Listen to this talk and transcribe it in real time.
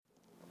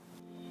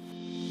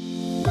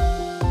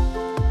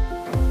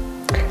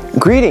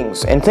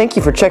Greetings, and thank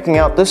you for checking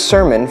out this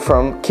sermon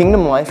from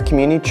Kingdom Life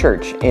Community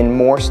Church in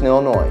Morrison,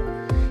 Illinois.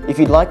 If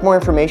you'd like more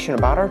information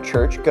about our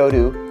church, go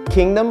to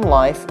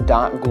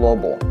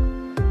kingdomlife.global.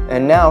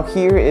 And now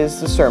here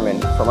is the sermon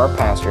from our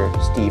pastor,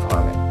 Steve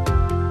Harmon.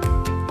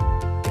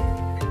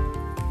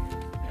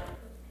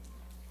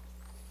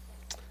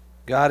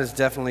 God is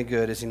definitely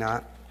good, is He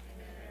not?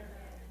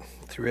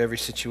 Through every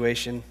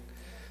situation,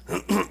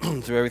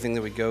 through everything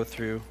that we go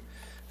through,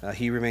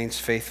 He remains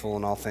faithful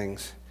in all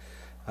things.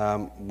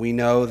 We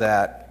know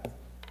that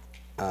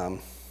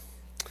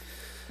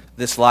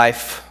this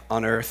life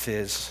on earth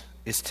is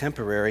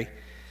temporary,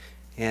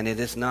 and it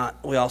is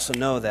not. We also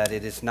know that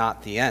it is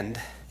not the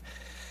end,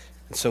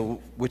 and so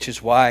which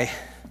is why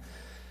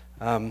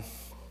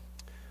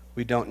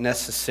we don't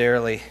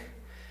necessarily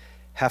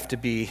have to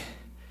be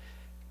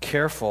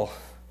careful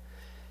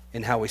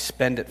in how we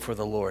spend it for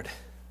the Lord,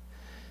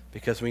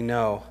 because we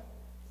know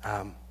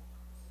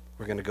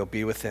we're going to go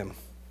be with Him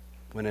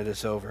when it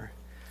is over.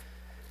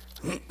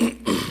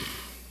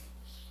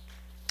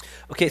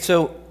 Okay,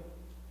 so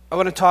I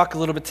want to talk a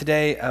little bit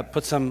today,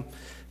 put some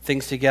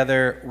things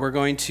together. We're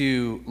going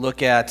to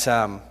look at,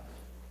 kind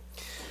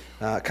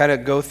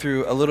of go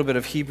through a little bit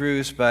of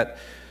Hebrews, but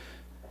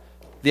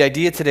the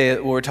idea today,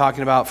 what we're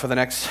talking about for the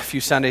next few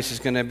Sundays is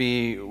going to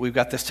be, we've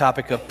got this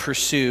topic of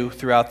pursue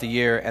throughout the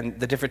year, and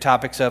the different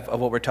topics of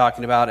what we're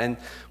talking about. And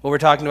what we're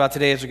talking about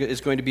today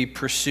is going to be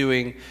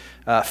pursuing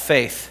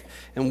faith.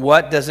 And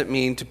what does it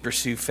mean to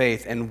pursue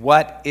faith? And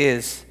what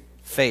is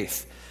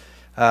faith?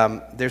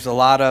 There's a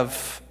lot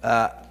of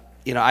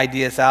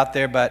ideas out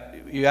there, but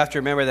you have to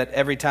remember that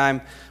every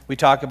time we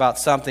talk about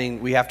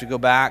something, we have to go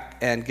back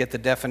and get the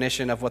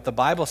definition of what the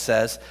Bible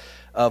says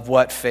of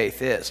what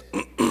faith is.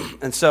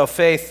 And so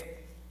faith,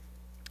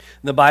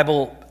 the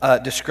Bible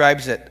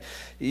describes it.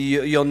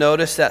 You'll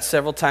notice that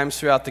several times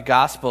throughout the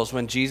Gospels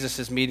when Jesus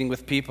is meeting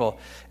with people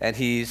and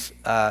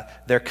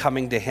they're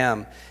coming to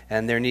Him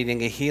and they're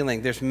needing a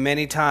healing. There's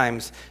many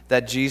times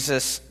that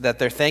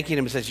they're thanking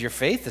Him and says, "Your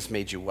faith has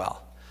made you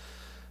well."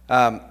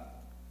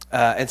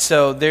 And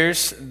so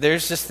there's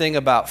this thing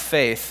about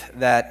faith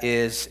that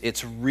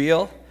it's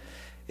real,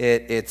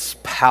 it's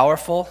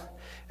powerful,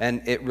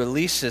 and it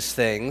releases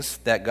things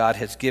that God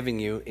has given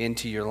you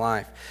into your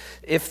life.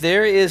 If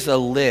there is a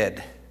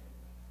lid,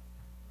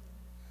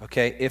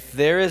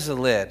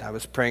 I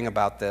was praying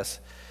about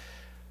this,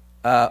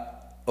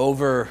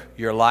 over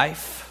your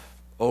life,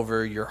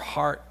 over your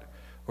heart,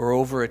 or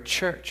over a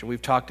church. And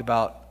we've talked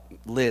about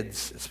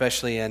lids,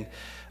 especially in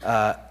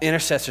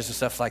intercessors and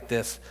stuff like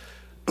this.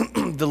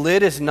 The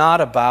lid is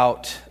not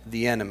about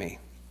the enemy.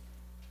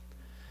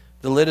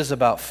 The lid is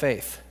about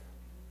faith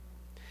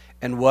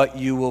and what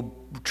you will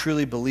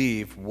truly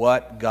believe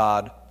what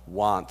God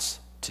wants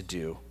to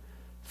do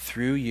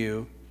through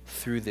you,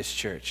 through this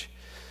church.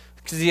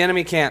 Because the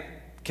enemy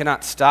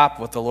cannot stop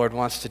what the Lord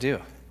wants to do.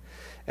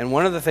 And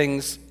one of the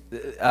things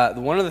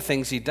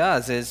he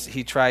does is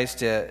he tries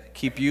to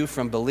keep you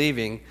from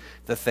believing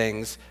the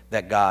things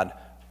that God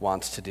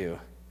wants to do.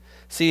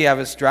 See, I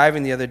was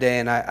driving the other day,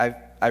 and I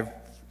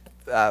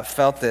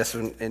felt this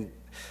in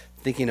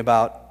thinking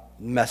about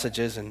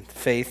messages and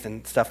faith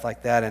and stuff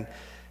like that. And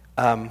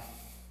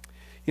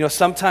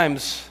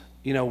sometimes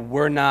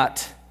we're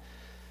not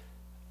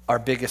our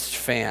biggest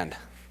fan,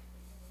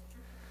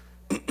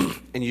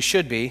 and you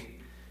should be,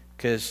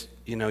 because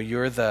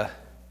you're the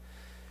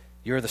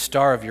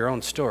star of your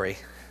own story.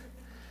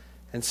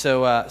 And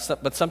so,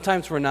 but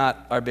sometimes we're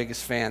not our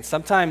biggest fans.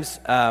 Sometimes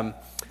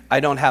I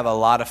don't have a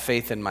lot of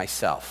faith in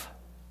myself.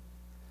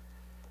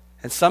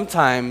 And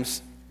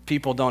sometimes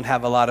people don't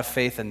have a lot of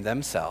faith in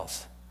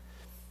themselves.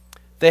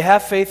 They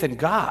have faith in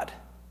God,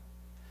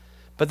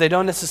 but they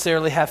don't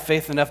necessarily have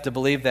faith enough to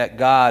believe that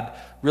God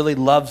really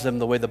loves them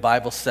the way the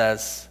Bible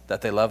says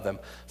that they love them.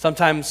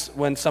 Sometimes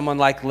when someone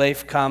like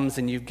Leif comes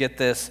and you get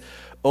this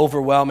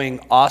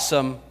overwhelming,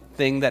 awesome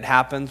thing that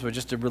happens with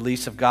just a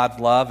release of God's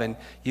love, and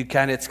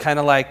it's kind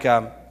of like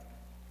that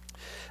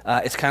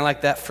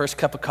first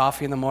cup of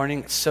coffee in the morning.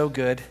 It's so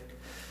good,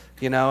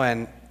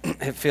 and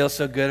it feels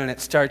so good, and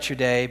it starts your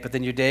day, but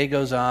then your day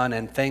goes on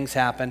and things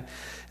happen.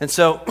 And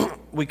so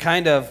we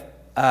kind of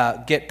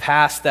get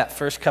past that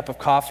first cup of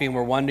coffee, and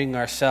we're wondering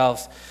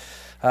ourselves,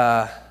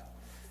 is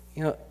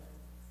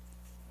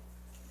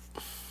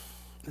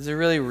it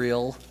really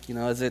real?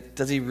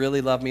 Does He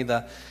really love me?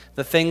 The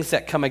things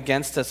that come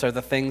against us are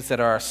the things that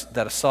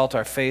assault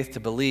our faith to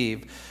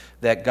believe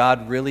that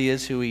God really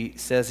is who He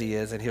says He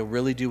is, and He'll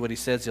really do what He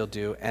says He'll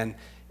do, and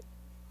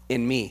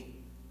in me,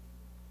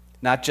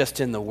 not just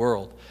in the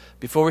world.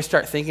 Before we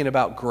start thinking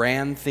about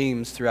grand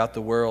themes throughout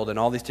the world and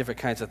all these different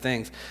kinds of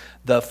things,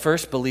 the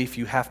first belief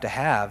you have to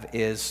have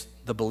is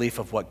the belief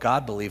of what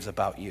God believes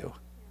about you.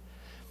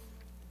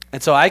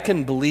 And so I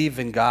can believe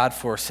in God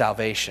for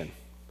salvation,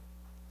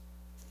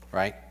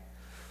 right?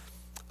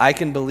 I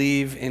can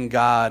believe in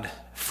God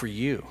for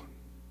you.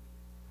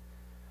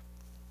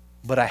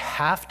 But I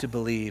have to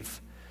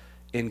believe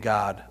in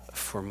God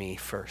for me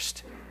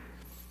first.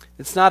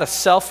 It's not a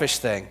selfish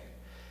thing,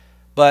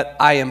 but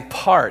I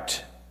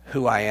impart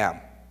who I am.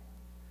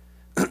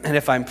 And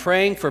if I'm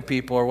praying for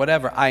people or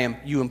whatever,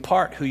 you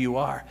impart who you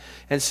are.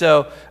 And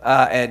so,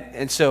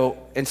 so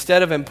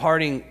instead of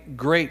imparting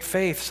great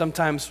faith,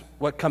 sometimes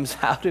what comes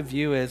out of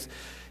you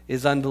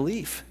is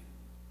unbelief.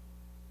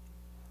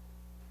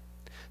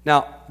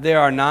 Now, there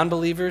are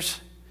non-believers,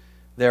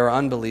 there are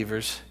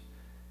unbelievers,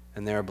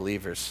 and there are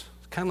believers.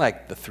 It's kind of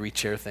like the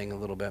three-chair thing a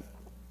little bit.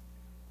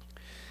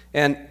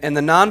 And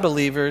the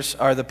non-believers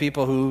are the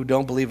people who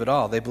don't believe at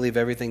all. They believe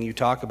everything you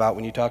talk about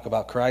when you talk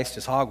about Christ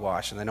is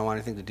hogwash, and they don't want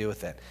anything to do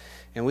with it.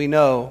 And we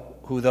know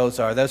who those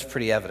are. That's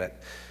pretty evident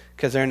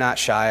because they're not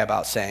shy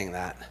about saying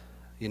that.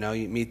 You know,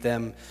 you meet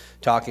them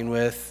talking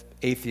with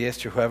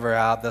atheists or whoever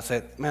out, they'll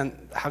say,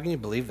 man, how can you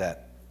believe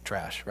that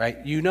trash,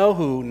 right? You know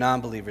who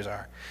non-believers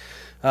are.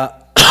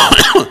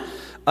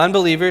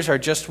 Unbelievers are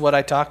just what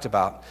I talked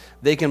about.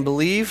 They can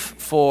believe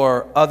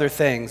for other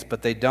things,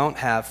 but they don't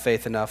have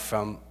faith enough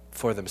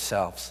for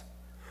themselves.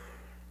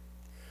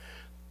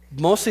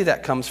 Mostly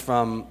that comes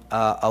from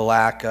a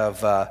lack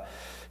of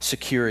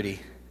security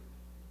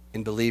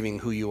in believing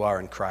who you are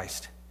in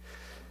Christ.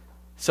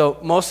 So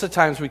most of the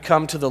times we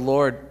come to the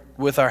Lord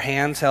with our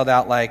hands held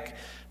out like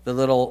the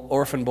little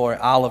orphan boy,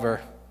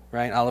 Oliver,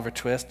 right? Oliver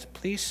Twist.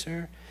 Please,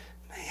 sir,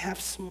 may I have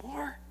some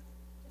more?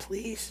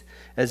 Please.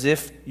 As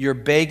if you're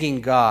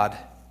begging God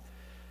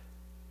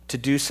to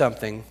do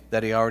something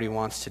that he already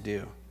wants to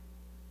do.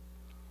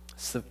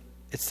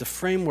 It's the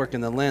framework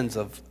and the lens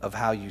of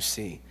how you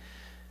see.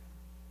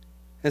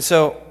 And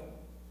so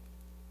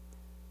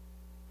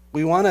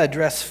we want to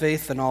address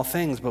faith in all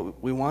things,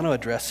 but we want to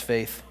address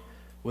faith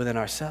within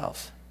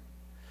ourselves.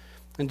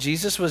 And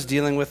Jesus was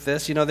dealing with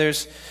this. You know,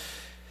 there's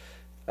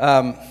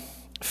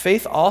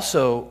faith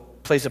also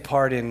plays a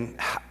part in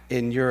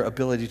your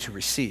ability to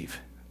receive.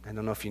 I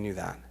don't know if you knew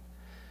that.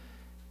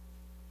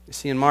 You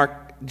see, in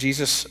Mark,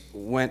 Jesus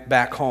went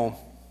back home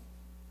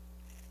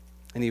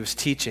and he was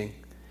teaching.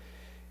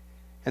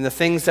 And the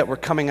things that were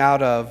coming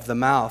out of the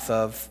mouth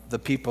of the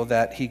people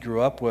that he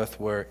grew up with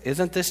were,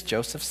 isn't this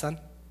Joseph's son?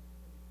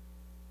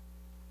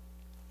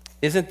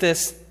 Isn't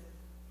this,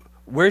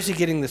 where's he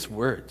getting this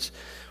words?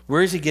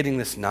 Where is he getting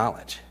this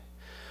knowledge?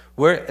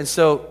 And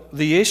so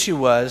the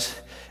issue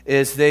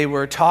is they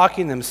were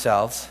talking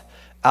themselves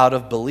out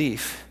of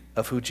belief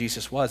of who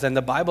Jesus was. And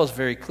the Bible is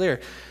very clear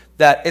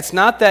that it's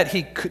not that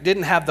he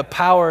didn't have the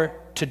power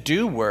to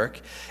do work,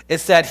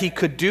 it's that he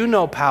could do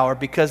no power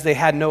because they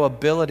had no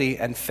ability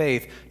and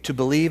faith to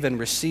believe and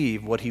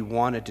receive what he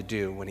wanted to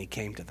do when he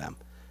came to them.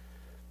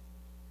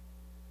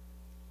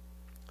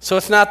 So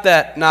it's not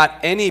that not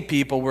any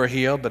people were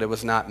healed, but it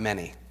was not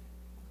many.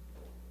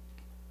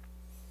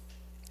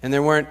 And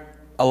there weren't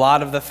a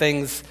lot of the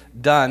things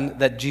done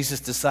that Jesus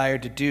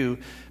desired to do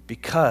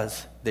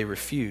because they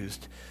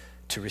refused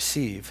to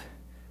receive,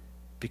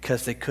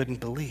 because they couldn't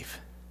believe.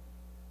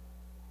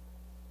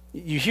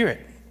 You hear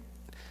it.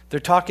 They're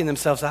talking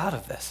themselves out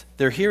of this.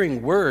 They're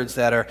hearing words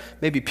that are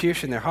maybe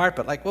piercing their heart,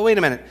 but like, well, wait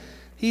a minute.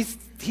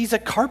 He's a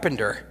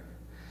carpenter.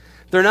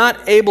 They're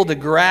not able to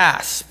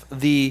grasp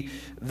the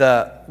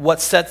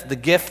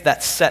gift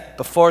that's set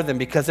before them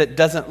because it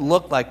doesn't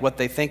look like what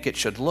they think it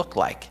should look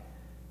like.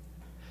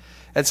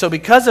 And so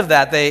because of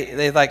that,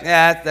 they like,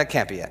 that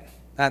can't be it.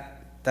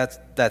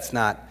 That's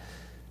not.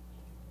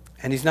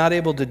 And he's not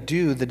able to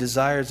do the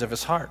desires of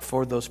his heart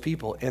for those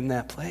people in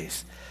that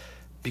place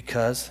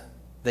because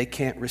they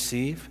can't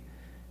receive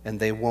and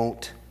they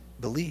won't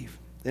believe.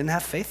 They didn't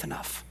have faith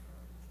enough.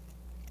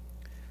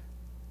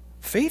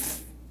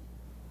 Faith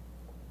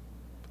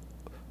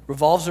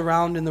revolves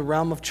around in the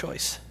realm of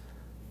choice.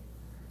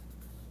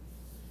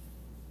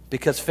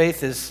 Because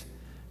faith is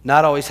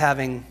not always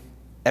having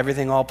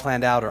everything all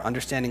planned out or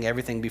understanding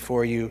everything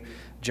before you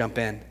jump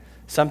in.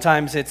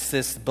 Sometimes it's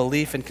this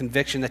belief and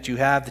conviction that you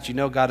have that you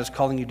know God is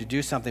calling you to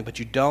do something, but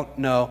you don't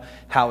know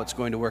how it's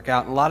going to work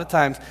out. And a lot of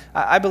times,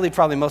 I believe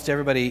probably most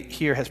everybody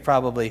here has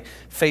probably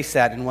faced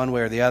that in one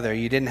way or the other.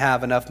 You didn't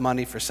have enough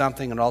money for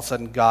something, and all of a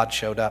sudden God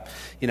showed up.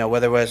 You know,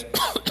 whether it was,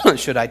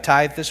 should I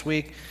tithe this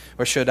week,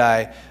 or should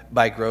I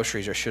buy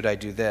groceries, or should I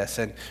do this?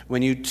 And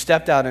when you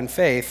stepped out in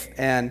faith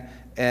and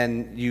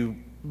you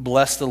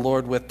bless the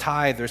Lord with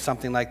tithe or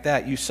something like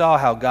that, you saw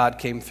how God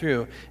came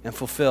through and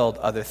fulfilled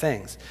other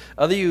things.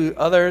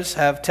 Others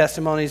have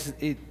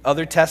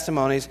other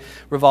testimonies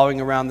revolving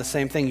around the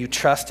same thing. You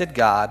trusted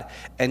God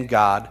and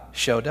God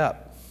showed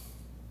up.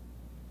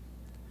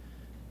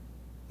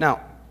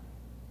 Now,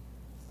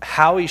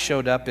 how he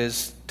showed up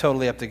is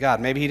totally up to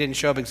God. Maybe he didn't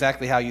show up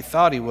exactly how you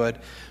thought he would,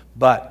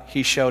 but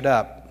he showed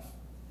up.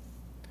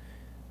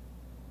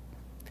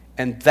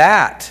 And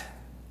that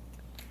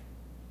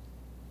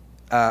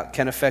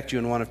can affect you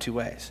in one of two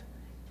ways.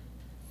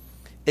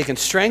 It can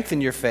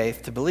strengthen your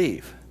faith to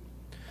believe.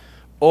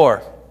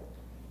 Or,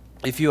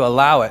 if you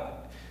allow it,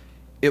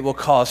 it will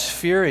cause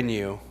fear in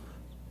you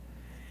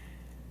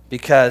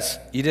because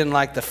you didn't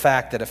like the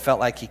fact that it felt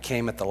like he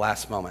came at the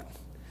last moment.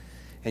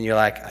 And you're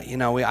like, you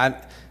know,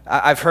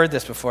 I've heard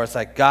this before. It's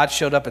like God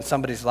showed up in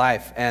somebody's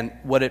life, and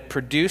what it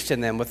produced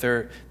in them with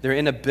their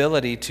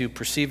inability to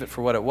perceive it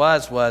for what it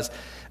was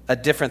a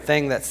different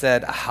thing that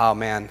said, oh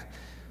man,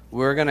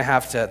 we're going to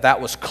have to, that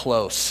was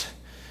close.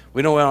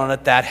 We don't want to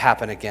let that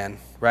happen again,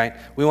 right?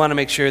 We want to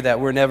make sure that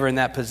we're never in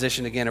that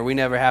position again, or we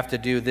never have to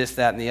do this,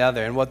 that, and the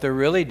other. And what they're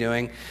really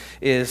doing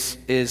is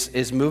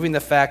moving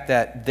the fact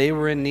that they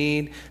were in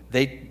need,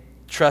 they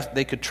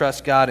could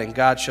trust God, and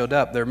God showed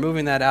up. They're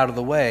moving that out of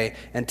the way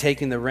and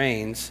taking the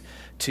reins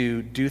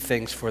to do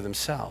things for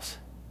themselves,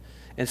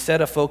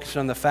 instead of focusing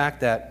on the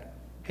fact that,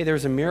 hey, there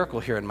was a miracle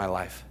here in my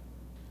life.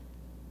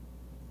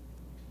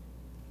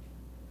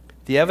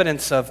 The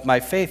evidence of my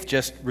faith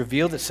just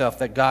revealed itself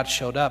that God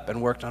showed up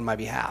and worked on my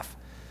behalf.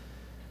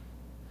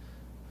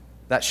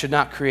 That should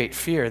not create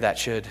fear. That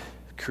should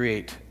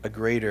create a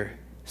greater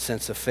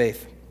sense of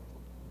faith.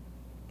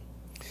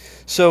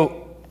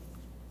 So,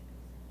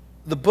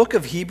 the book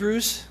of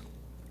Hebrews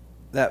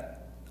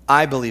that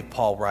I believe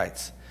Paul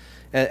writes,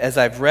 as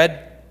I've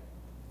read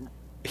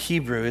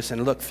Hebrews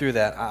and looked through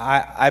that,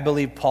 I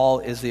believe Paul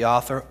is the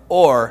author,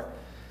 or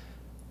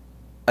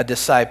a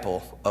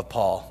disciple of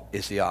Paul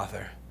is the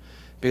author.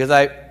 Because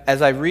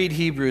as I read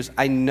Hebrews,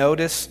 I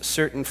notice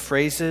certain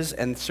phrases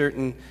and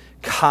certain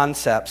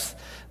concepts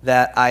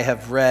that I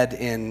have read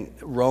in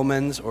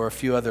Romans or a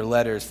few other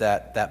letters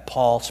that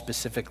Paul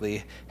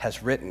specifically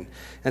has written.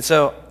 And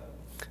so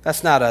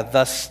that's not a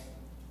thus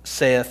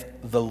saith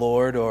the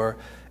Lord, or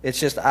it's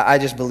just, I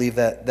just believe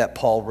that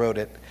Paul wrote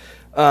it.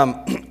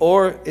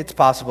 Or it's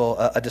possible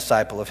a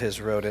disciple of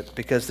his wrote it,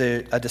 because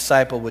a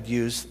disciple would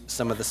use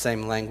some of the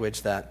same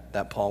language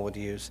that Paul would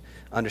use,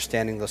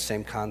 understanding those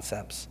same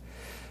concepts.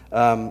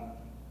 So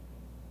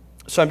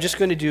I'm just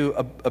going to do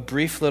a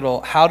brief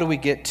little, how do we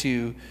get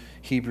to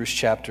Hebrews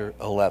chapter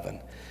 11?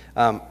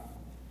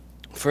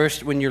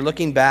 First, when you're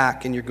looking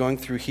back and you're going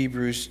through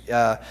Hebrews,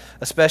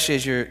 especially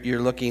as you're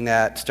looking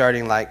at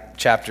starting like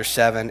chapter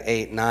 7,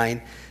 8,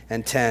 9,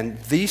 and 10,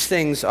 these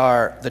things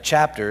are the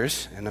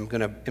chapters, and I'm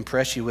going to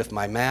impress you with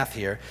my math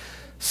here,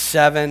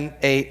 7,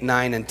 8,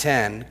 9, and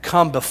 10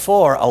 come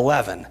before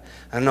 11.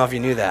 I don't know if you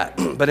knew that.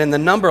 But in the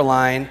number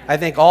line, I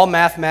think all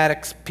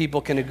mathematics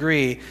people can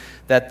agree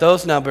that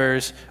those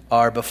numbers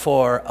are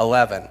before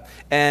 11.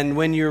 And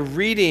when you're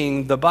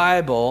reading the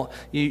Bible,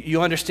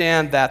 you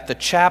understand that the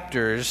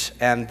chapters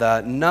and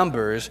the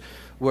numbers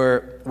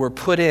were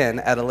put in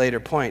at a later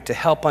point to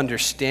help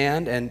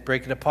understand and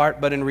break it apart.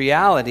 But in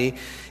reality,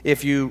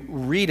 if you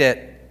read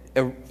it,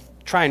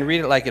 try and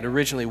read it like it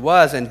originally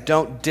was and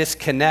don't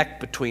disconnect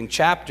between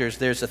chapters,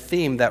 there's a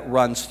theme that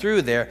runs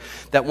through there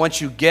that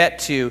once you get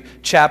to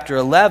chapter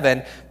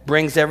 11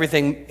 brings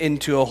everything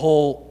into a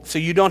whole, so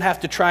you don't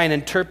have to try and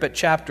interpret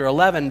chapter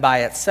 11 by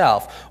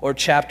itself or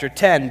chapter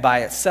 10 by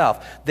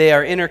itself. They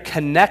are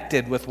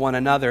interconnected with one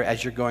another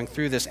as you're going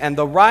through this. And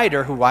the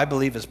writer, who I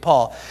believe is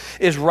Paul,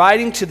 is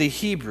writing to the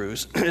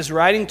Hebrews, is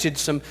writing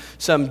to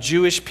some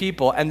Jewish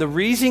people. And the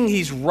reason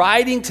he's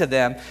writing to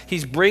them,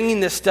 he's bringing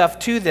this stuff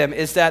to them,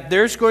 is that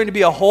there's going to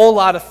be a whole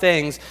lot of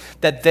things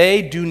that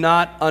they do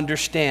not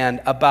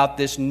understand about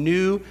this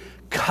new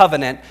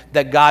covenant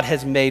that God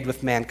has made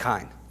with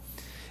mankind.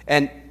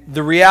 And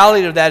the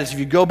reality of that is if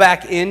you go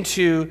back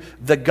into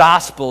the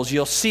Gospels,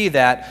 you'll see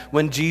that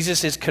when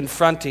Jesus is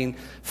confronting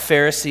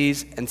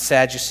Pharisees and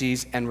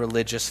Sadducees and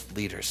religious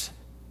leaders.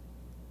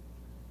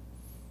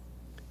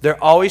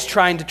 They're always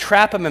trying to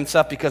trap him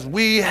himself because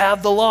we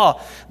have the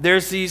law.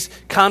 There's these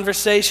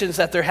conversations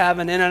that they're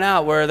having in and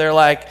out where they're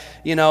like,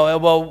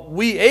 well,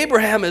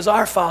 Abraham is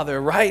our father,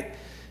 right?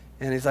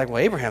 And he's like, well,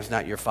 Abraham's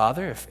not your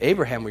father. If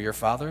Abraham were your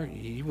father,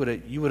 you would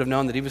have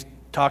known that he was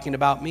talking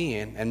about me,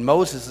 and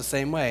Moses the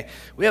same way.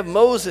 We have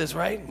Moses,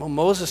 right? Well,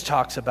 Moses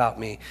talks about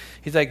me.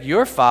 He's like,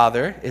 your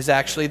father is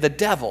actually the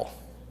devil,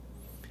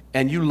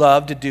 and you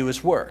love to do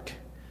his work.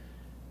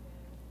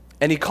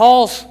 And he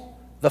calls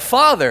the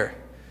Father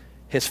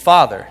his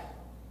Father,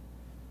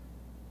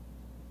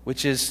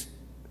 which is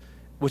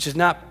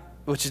not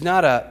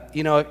a,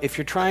 if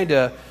you're trying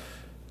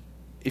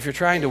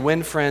to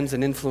win friends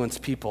and influence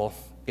people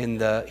in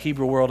the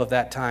Hebrew world of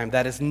that time,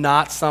 that is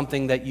not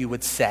something that you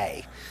would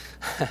say.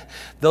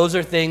 Those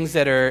are things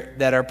that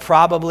are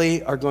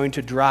probably are going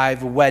to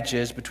drive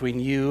wedges between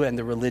you and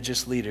the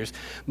religious leaders.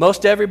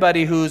 Most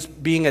everybody who's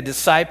being a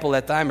disciple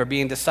at the time or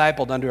being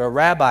discipled under a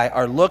rabbi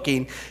are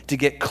looking to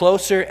get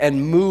closer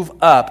and move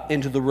up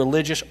into the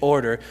religious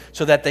order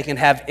so that they can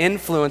have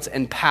influence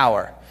and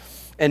power.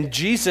 And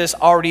Jesus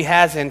already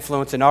has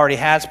influence and already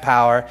has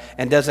power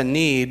and doesn't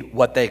need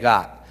what they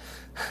got.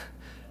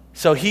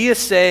 So he is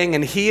saying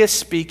and he is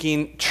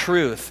speaking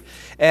truth.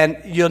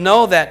 And you'll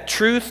know that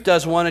truth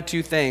does one of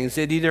two things.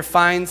 It either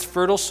finds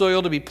fertile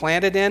soil to be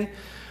planted in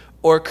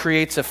or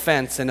creates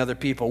offense in other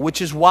people,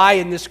 which is why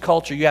in this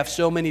culture you have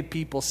so many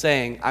people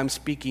saying, I'm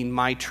speaking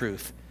my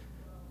truth.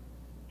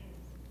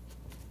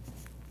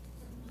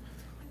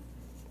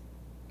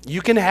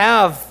 You can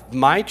have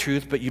my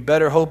truth, but you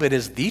better hope it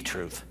is the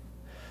truth.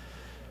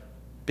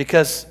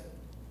 Because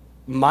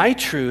my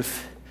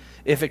truth,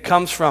 if it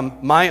comes from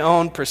my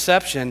own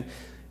perception,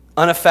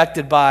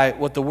 unaffected by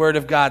what the Word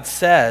of God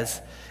says,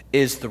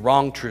 is the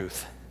wrong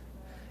truth,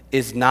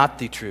 is not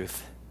the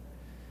truth.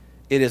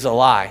 It is a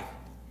lie.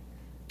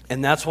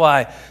 And that's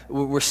why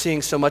we're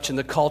seeing so much in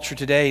the culture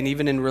today, and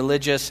even in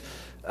religious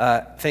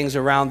things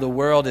around the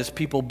world, is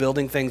people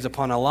building things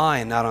upon a lie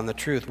and not on the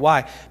truth.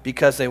 Why?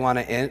 Because they want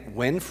to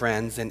win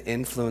friends and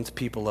influence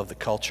people of the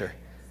culture.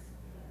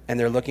 And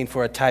they're looking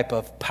for a type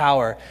of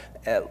power.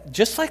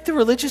 Just like the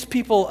religious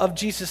people of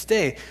Jesus'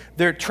 day,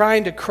 they're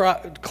trying to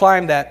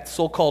climb that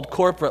so-called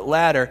corporate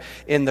ladder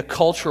in the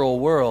cultural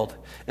world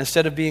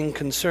instead of being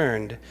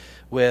concerned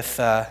with,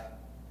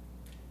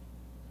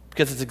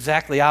 because it's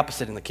exactly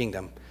opposite in the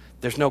kingdom.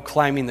 There's no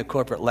climbing the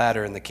corporate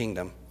ladder in the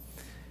kingdom.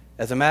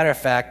 As a matter of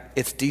fact,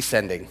 it's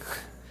descending.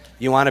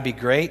 You want to be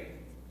great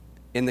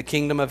in the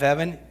kingdom of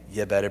heaven?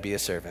 You better be a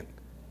servant,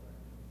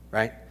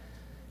 right?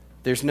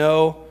 There's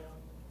no...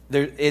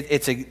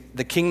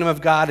 the kingdom of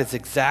God is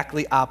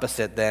exactly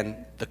opposite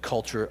than the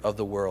culture of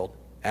the world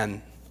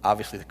and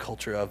obviously the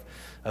culture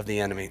of the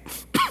enemy.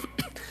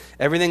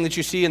 Everything that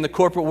you see in the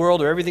corporate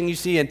world or everything you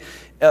see in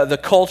the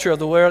culture of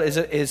the world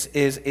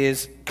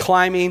is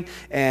climbing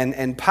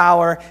and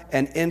power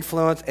and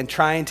influence and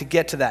trying to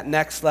get to that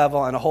next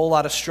level, and a whole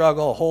lot of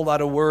struggle, a whole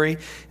lot of worry,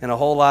 and a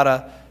whole lot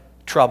of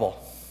trouble.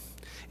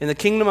 In the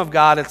kingdom of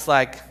God, it's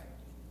like,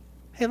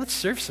 hey, let's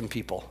serve some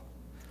people.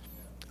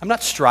 I'm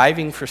not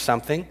striving for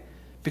something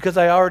because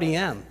I already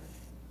am.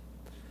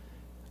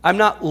 I'm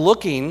not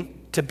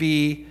looking to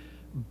be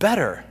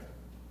better.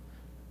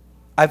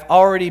 I've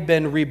already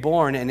been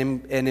reborn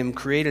and am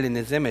created in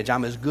His image.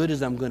 I'm as good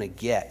as I'm going to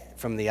get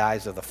from the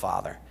eyes of the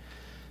Father.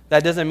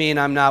 That doesn't mean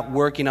I'm not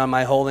working on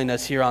my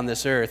holiness here on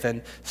this earth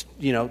and,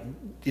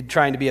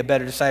 trying to be a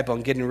better disciple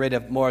and getting rid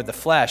of more of the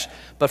flesh.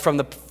 But from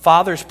the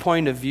Father's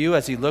point of view,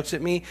 as He looks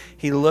at me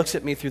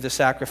through the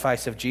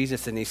sacrifice of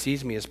Jesus, and He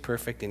sees me as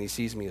perfect and He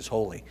sees me as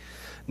holy.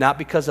 Not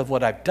because of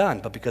what I've done,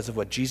 but because of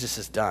what Jesus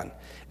has done.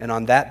 And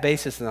on that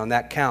basis and on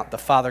that count, the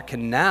Father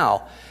can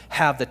now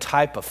have the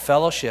type of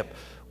fellowship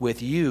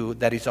with you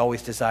that He's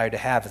always desired to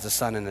have as a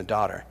son and a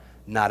daughter,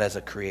 not as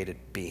a created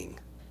being.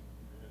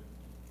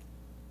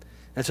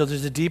 And so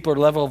there's a deeper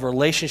level of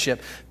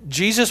relationship.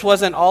 Jesus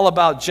wasn't all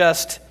about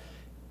just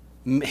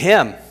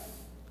Him.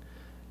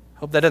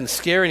 Hope that doesn't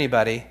scare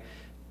anybody.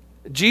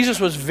 Jesus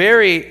was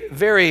very,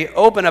 very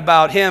open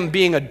about Him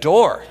being a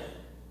door.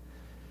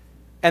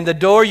 And the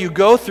door you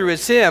go through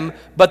is Him,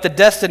 but the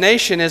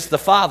destination is the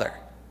Father.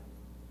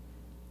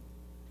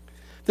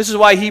 This is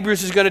why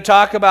Hebrews is going to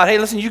talk about, hey,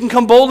 listen, you can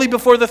come boldly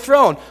before the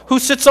throne. Who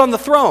sits on the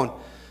throne?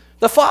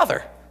 The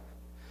Father.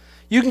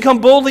 You can come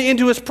boldly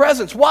into His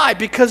presence. Why?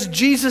 Because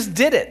Jesus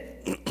did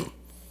it.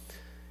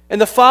 And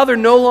the Father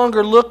no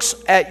longer looks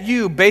at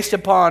you based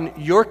upon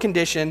your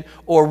condition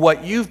or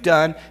what you've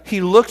done. He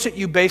looks at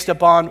you based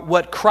upon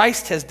what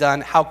Christ has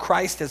done, how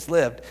Christ has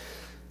lived.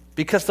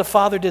 Because the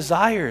Father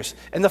desires.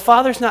 And the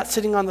Father's not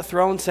sitting on the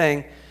throne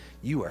saying,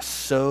 you are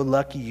so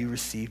lucky you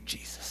received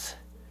Jesus.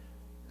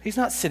 He's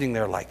not sitting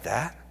there like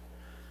that.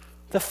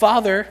 The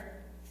Father,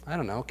 I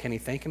don't know, can He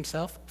thank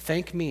Himself?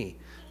 Thank me.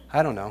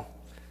 I don't know.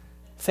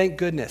 Thank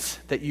goodness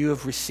that you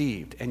have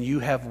received and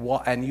you've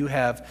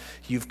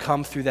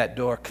come through that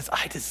door, because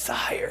I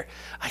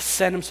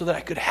sent Him so that I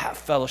could have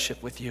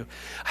fellowship with you.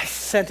 I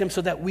sent Him so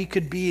that we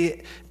could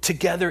be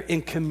together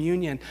in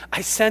communion.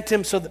 I sent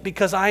Him so that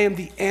because I am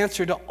the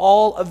answer to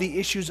all of the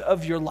issues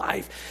of your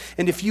life.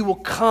 And if you will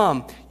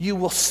come, you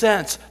will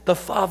sense the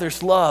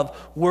Father's love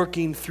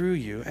working through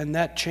you, and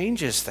that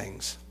changes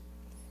things.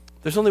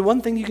 There's only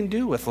one thing you can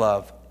do with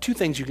love, two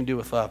things you can do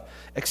with love: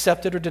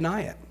 accept it or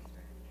deny it.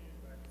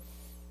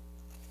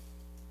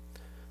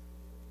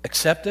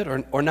 Accept it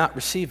or not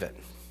receive it.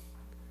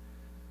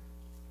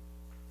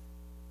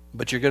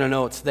 But you're going to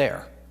know it's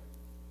there.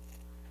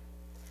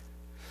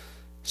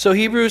 So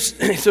he's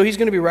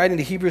going to be writing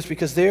to Hebrews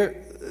because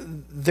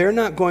they're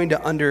not going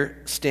to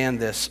understand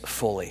this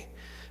fully.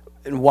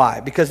 And why?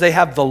 Because they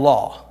have the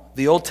law.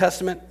 The Old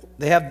Testament,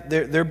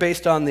 they're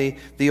based on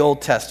the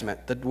Old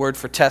Testament. The word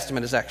for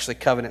testament is actually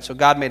covenant. So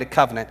God made a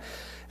covenant,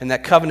 and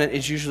that covenant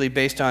is usually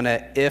based on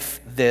a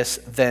if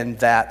this, then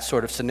that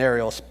sort of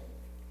scenario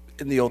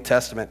in the Old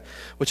Testament,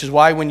 which is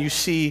why when you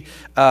see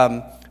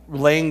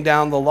laying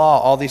down the law,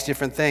 all these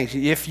different things,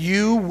 if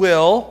you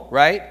will,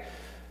 right,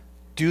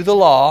 do the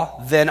law,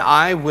 then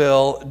I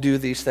will do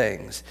these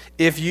things.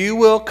 If you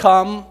will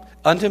come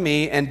unto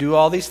me and do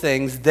all these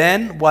things,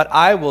 then what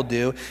I will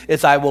do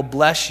is I will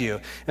bless you.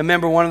 And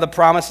remember, one of the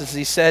promises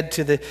He said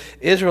to the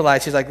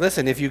Israelites, He's like,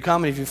 listen, if you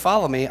come and if you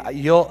follow me,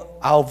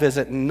 I'll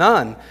visit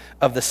none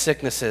of the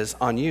sicknesses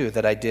on you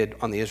that I did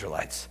on the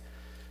Israelites.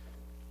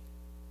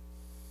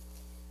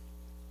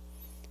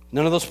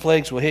 None of those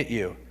plagues will hit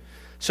you.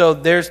 So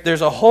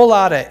there's a whole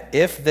lot of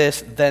if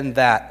this, then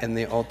that in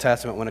the Old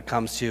Testament when it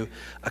comes to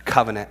a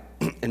covenant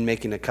and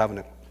making a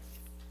covenant.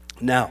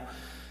 Now,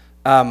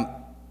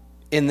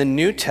 in the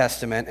New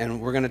Testament,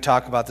 and we're going to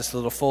talk about this a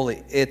little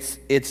fully, it's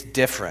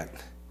different.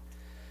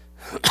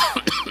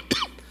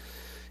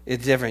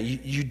 It's different.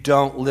 You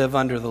don't live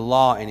under the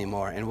law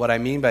anymore. And what I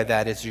mean by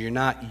that is you're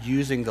not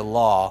using the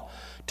law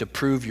to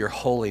prove your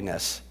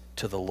holiness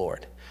to the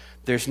Lord.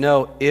 There's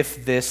no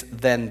if this,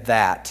 then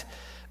that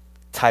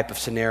type of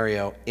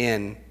scenario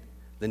in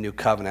the new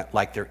covenant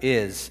like there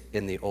is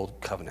in the old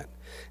covenant.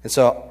 And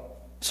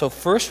so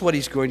first what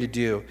he's going to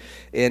do,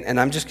 and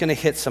I'm just going to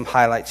hit some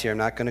highlights here. I'm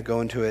not going to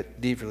go into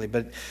it deeply,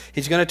 but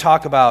he's going to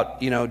talk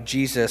about,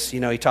 Jesus.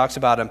 He talks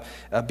about him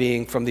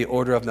being from the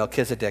order of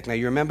Melchizedek. Now,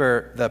 you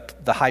remember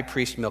the high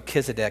priest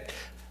Melchizedek.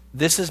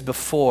 This is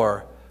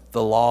before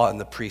the law and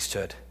the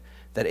priesthood,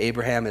 that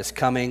Abraham is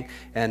coming,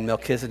 and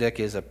Melchizedek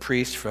is a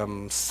priest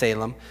from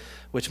Salem,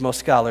 which most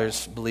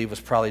scholars believe was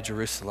probably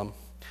Jerusalem.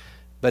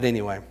 But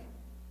anyway,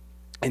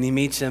 and he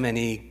meets him, and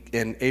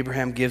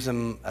Abraham gives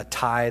him a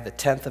tithe, a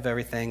tenth of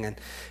everything.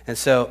 And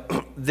so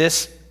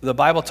the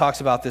Bible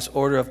talks about this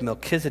order of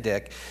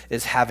Melchizedek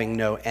is having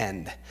no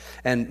end.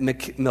 And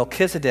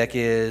Melchizedek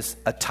is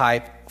a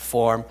type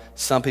form.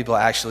 Some people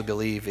actually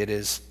believe it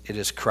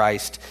is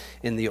Christ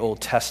in the Old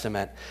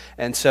Testament.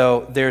 And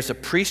so there's a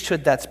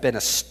priesthood that's been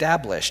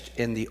established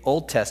in the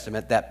Old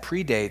Testament that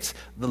predates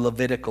the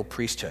Levitical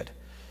priesthood.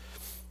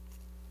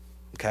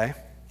 Okay?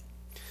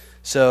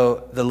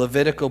 So the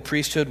Levitical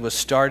priesthood was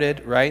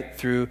started, right,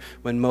 through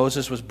when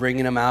Moses was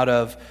bringing them out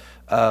of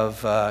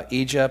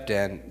Egypt,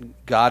 and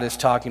God is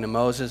talking to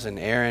Moses and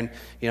Aaron,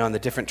 and the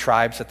different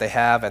tribes that they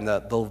have, and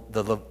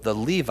the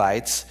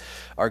Levites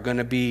are going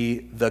to be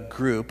the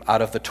group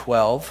out of the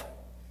 12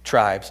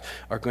 tribes,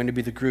 are going to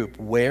be the group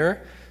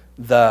where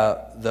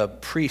the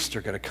priests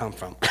are going to come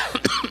from.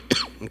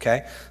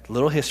 Okay? A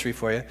little history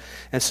for you.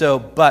 And so,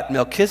 but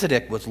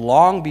Melchizedek was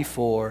long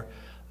before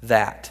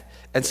that.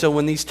 And so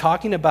when he's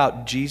talking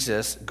about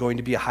Jesus going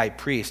to be a high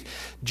priest,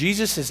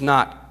 Jesus is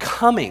not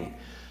coming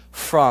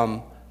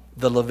from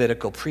the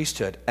Levitical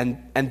priesthood.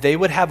 And they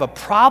would have a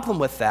problem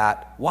with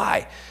that.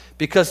 Why?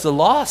 Because the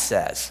law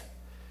says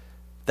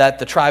that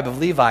the tribe of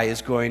Levi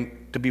is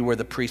going to be where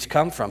the priests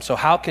come from. So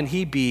how can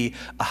he be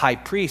a high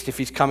priest if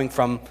he's coming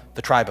from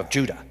the tribe of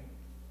Judah?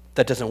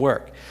 That doesn't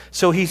work.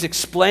 So he's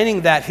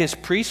explaining that his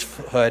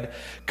priesthood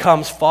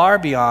comes far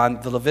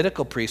beyond the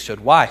Levitical priesthood.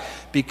 Why?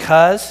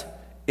 Because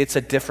it's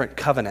a different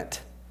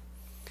covenant.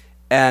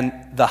 And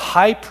the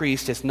high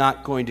priest is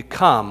not going to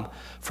come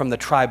from the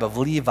tribe of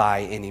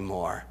Levi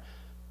anymore.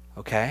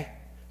 Okay?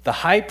 The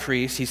high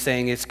priest, he's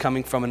saying, is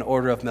coming from an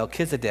order of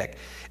Melchizedek.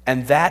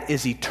 And that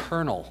is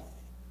eternal.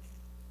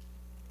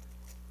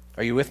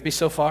 Are you with me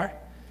so far?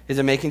 Is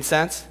it making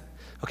sense?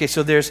 Okay,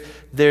 so there's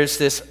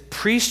this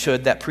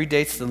priesthood that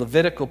predates the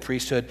Levitical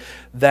priesthood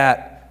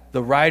that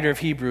the writer of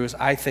Hebrews,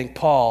 I think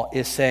Paul,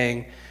 is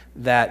saying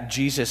that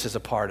Jesus is a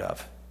part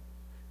of.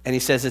 And he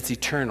says it's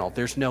eternal.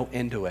 There's no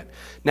end to it.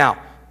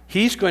 Now,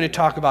 he's going to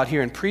talk about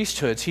here in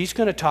priesthoods, he's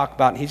going to talk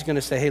about, and he's going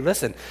to say, hey,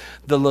 listen,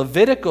 the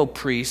Levitical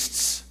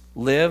priests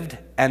lived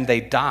and they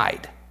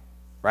died,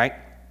 right?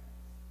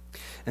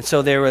 And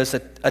so there was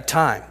a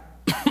time.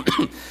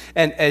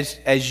 And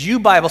as you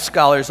Bible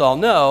scholars all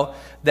know,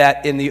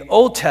 that in the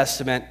Old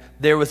Testament,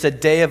 there was a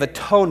Day of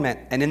Atonement.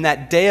 And in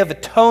that Day of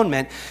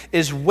Atonement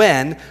is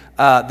when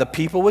the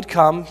people would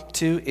come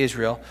to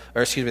Israel,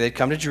 they'd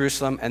come to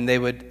Jerusalem, and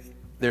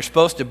they're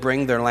supposed to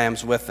bring their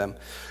lambs with them.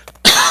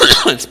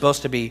 It's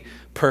supposed to be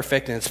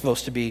perfect, and it's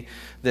supposed to be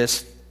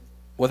this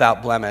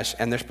without blemish.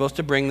 And they're supposed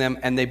to bring them,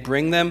 and they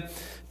bring them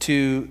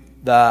to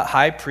the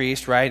high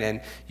priest, right?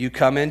 And you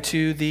come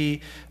into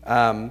the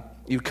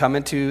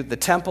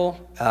temple,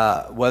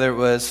 whether it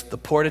was the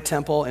Porta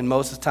temple in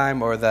Moses'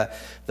 time or the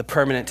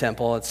permanent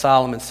temple at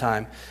Solomon's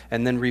time,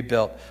 and then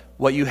rebuilt.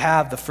 What you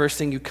have, the first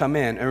thing you come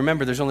in, and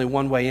remember, there's only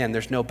one way in.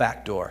 There's no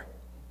back door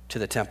to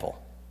the temple.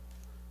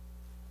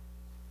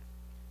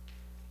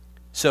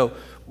 So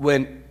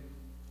when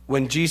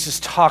Jesus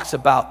talks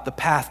about the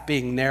path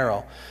being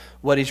narrow,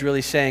 what he's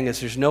really saying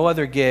is there's no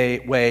other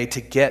way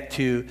to get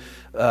to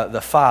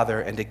the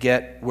Father and to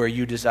get where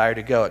you desire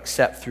to go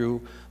except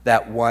through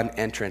that one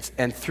entrance.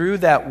 And through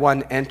that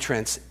one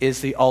entrance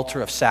is the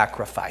altar of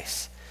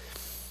sacrifice.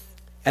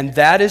 And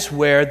that is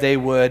where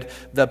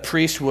the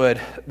priest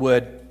would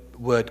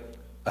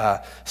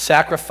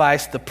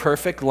sacrifice the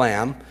perfect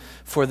lamb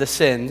for the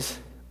sins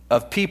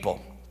of people.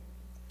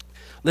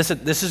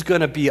 Listen, this is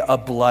going to be a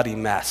bloody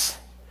mess.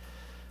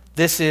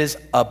 This is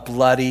a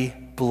bloody,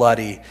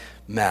 bloody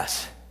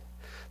mess.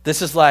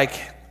 This is like,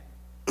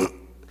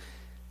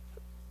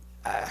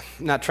 I'm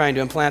not trying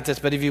to implant this,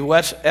 but if you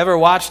ever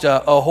watched a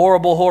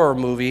horrible horror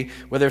movie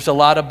where there's a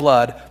lot of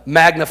blood,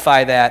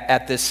 magnify that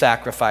at this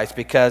sacrifice,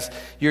 because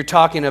you're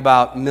talking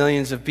about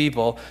millions of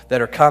people that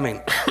are coming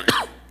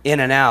in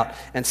and out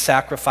and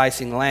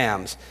sacrificing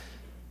lambs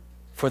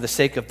for the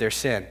sake of their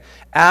sin.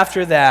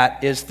 After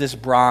that is this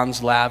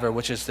bronze laver,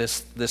 which is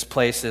this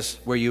place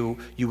where you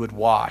would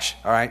wash,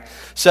 all right?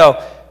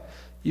 So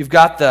you've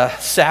got the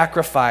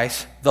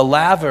sacrifice. The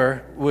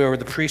laver, where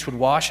the priest would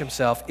wash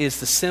himself,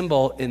 is the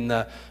symbol in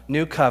the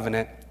new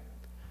covenant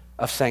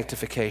of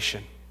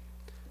sanctification.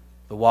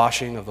 The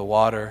washing of the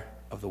water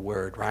of the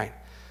word, right?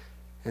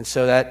 And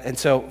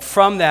so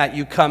from that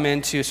you come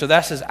into, so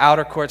that's his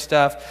outer court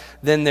stuff,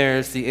 then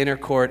there's the inner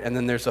court, and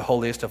then there's the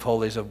holiest of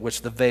holies, of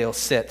which the veil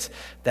sits,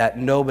 that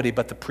nobody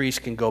but the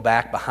priest can go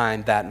back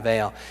behind that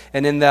veil.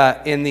 And in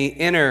the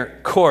inner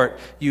court,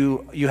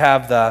 you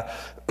have the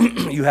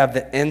you have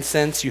the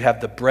incense, you have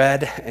the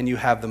bread, and you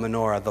have the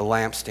menorah, the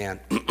lampstand.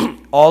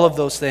 All of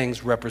those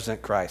things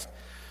represent Christ.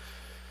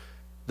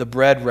 The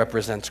bread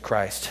represents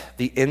Christ.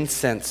 The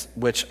incense,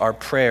 which are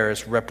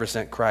prayers,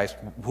 represent Christ.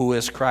 Who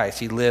is Christ?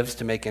 He lives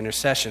to make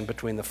intercession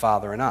between the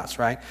Father and us,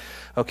 right?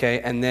 Okay,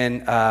 and then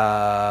the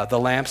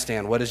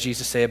lampstand. What does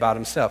Jesus say about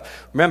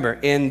himself? Remember,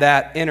 in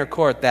that inner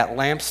court, that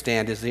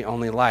lampstand is the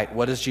only light.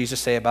 What does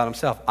Jesus say about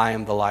himself? I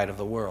am the light of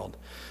the world,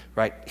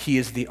 right? He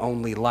is the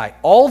only light.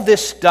 All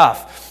this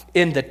stuff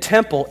in the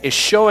temple is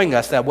showing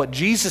us that what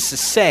Jesus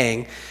is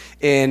saying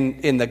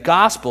in the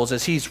Gospels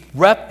is he's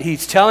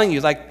telling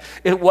you, like,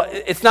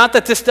 it's not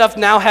that this stuff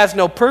now has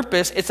no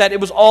purpose, it's that it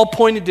was all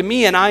pointed to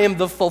me and I am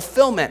the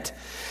fulfillment.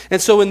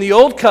 And so in the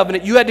Old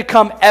Covenant, you had to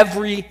come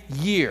every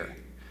year.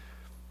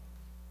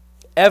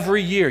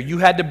 Every year, you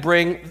had to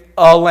bring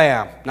a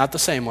lamb, not the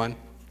same one,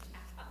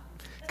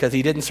 because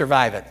he didn't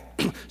survive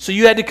it. So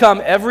you had to come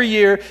every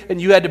year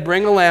and you had to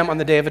bring a lamb on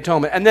the Day of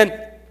Atonement. And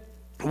then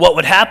what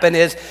would happen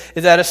is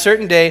that a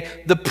certain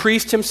day, the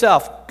priest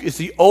himself is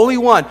the only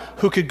one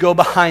who could go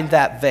behind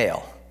that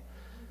veil.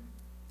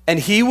 And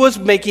he was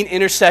making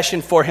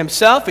intercession for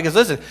himself, because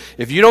listen,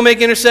 if you don't make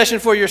intercession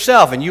for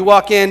yourself and you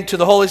walk into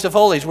the holiest of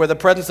holies where the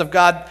presence of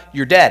God,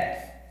 you're dead.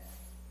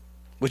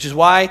 Which is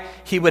why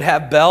he would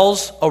have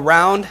bells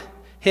around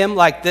him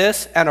like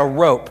this and a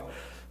rope.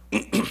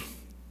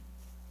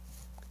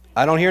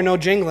 I don't hear no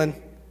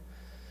jingling.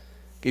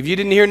 If you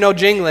didn't hear no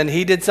jingling,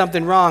 he did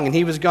something wrong and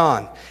he was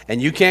gone.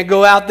 And you can't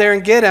go out there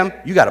and get him.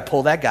 You got to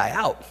pull that guy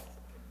out.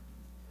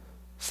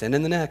 Send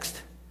in the next.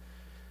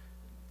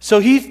 So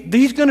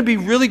he's going to be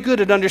really good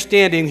at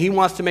understanding. He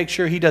wants to make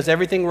sure he does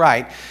everything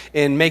right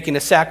in making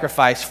a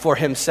sacrifice for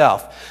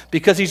himself.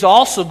 Because he's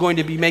also going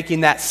to be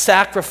making that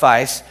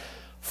sacrifice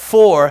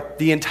for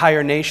the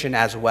entire nation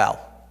as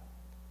well.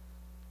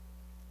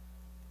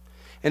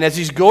 And as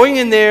he's going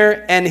in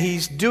there and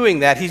he's doing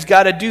that, he's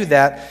got to do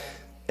that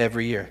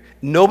every year.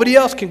 Nobody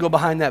else can go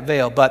behind that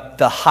veil but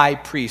the high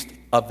priest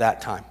of that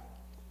time.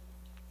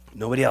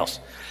 Nobody else.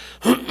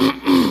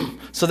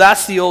 So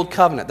that's the Old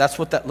Covenant. That's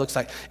what that looks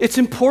like. It's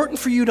important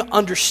for you to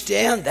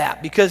understand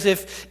that, because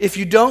if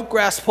you don't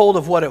grasp hold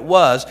of what it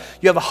was,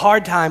 you have a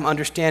hard time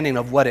understanding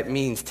of what it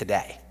means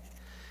today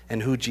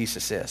and who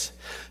Jesus is.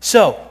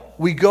 So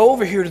we go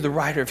over here to the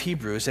writer of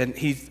Hebrews, and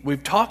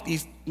we've talked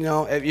these.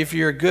 If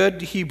you're a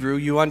good Hebrew,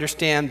 you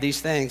understand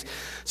these things.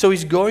 So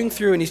he's going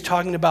through and he's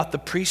talking about the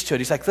priesthood.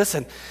 He's like,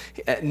 listen,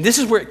 and this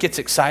is where it gets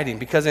exciting,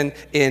 because in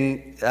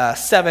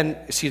 7,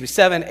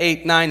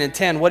 8, 9, and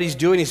 10, what he's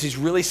doing is he's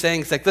really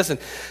saying, it's like, listen,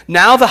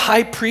 now the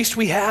high priest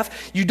we have,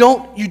 you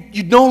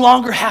no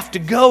longer have to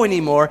go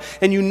anymore,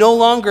 and you no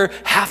longer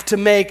have to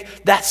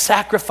make that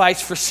sacrifice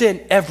for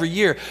sin every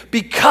year,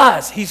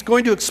 because he's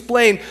going to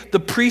explain the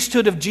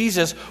priesthood of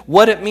Jesus,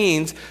 what it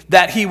means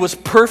that he was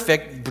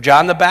perfect.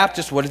 John the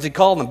Baptist, what does he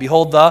call him?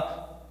 Behold the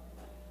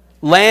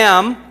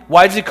Lamb.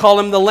 Why does he call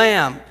him the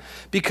Lamb?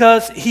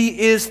 Because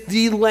he is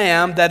the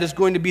Lamb that is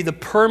going to be the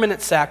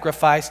permanent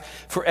sacrifice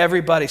for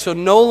everybody. So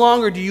no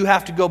longer do you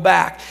have to go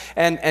back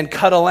and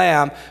cut a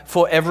lamb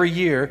for every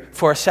year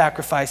for a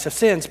sacrifice of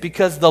sins,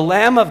 because the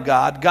Lamb of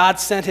God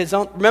sent his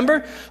own.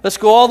 Remember? Let's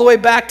go all the way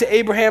back to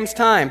Abraham's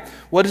time.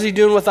 What is he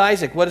doing with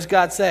Isaac? What does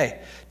God say?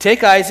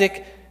 Take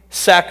Isaac,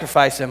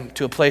 sacrifice him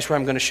to a place where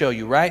I'm going to show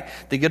you, right?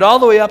 They get all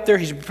the way up there.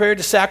 He's prepared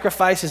to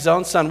sacrifice his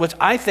own son, which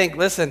I think,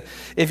 listen,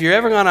 if you're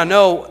ever going to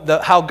know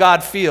how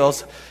God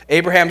feels,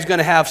 Abraham's going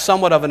to have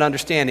somewhat of an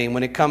understanding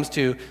when it comes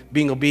to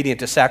being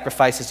obedient to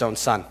sacrifice his own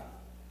son.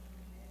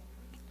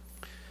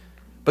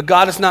 But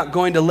God is not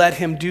going to let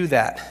him do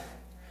that.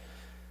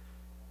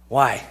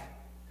 Why?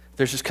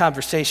 There's this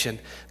conversation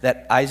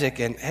that Isaac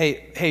and,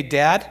 hey,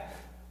 Dad,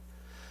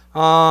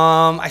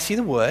 I see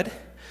the wood.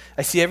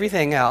 I see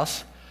everything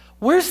else.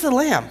 Where's the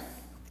lamb?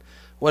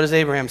 What does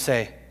Abraham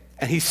say?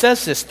 And he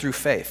says this through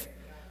faith.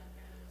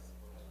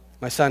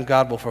 My son,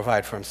 God will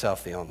provide for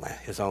himself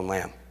his own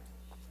lamb.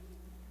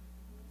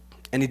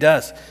 And he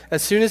does.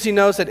 As soon as he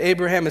knows that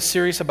Abraham is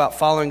serious about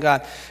following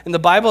God. And the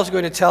Bible is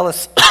going to tell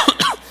us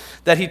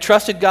that he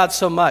trusted God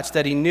so much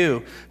that he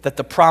knew that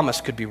the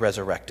promise could be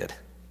resurrected.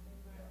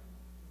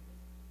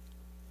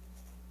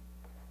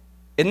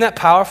 Isn't that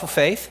powerful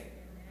faith?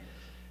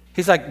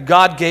 He's like,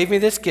 God gave me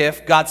this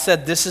gift. God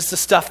said this is the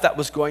stuff that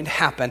was going to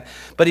happen.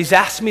 But he's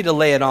asked me to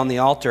lay it on the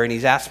altar, and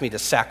he's asked me to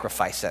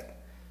sacrifice it.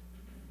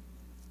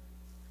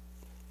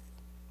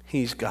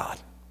 He's God.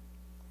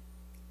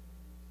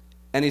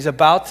 And he's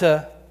about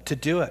to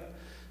do it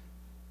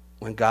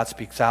when God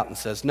speaks out and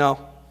says, no.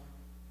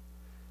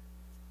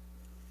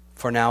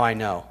 For now I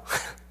know.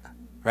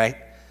 Right?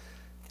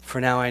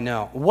 For now I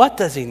know. What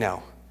does he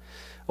know?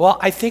 Well,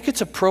 I think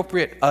it's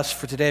appropriate us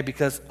for today,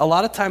 because a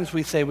lot of times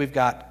we say we've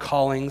got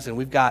callings and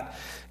we've got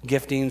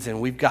giftings and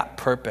we've got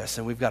purpose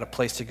and we've got a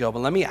place to go. But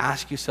let me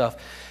ask you,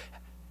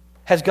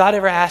 Has God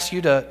ever asked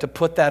you to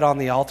put that on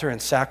the altar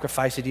and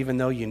sacrifice it even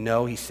though you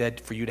know he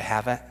said for you to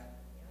have it?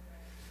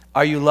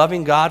 Are you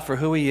loving God for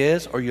who he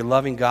is, or are you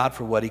loving God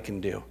for what he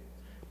can do?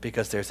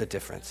 Because there's a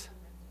difference.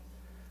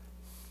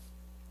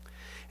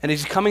 And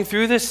he's coming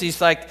through this. He's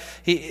like,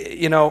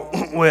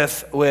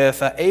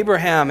 with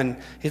Abraham,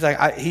 and he's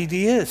like,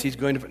 he is. He's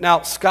going to.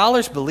 Now,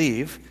 scholars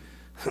believe,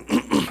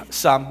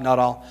 some, not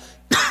all.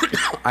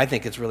 I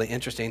think it's really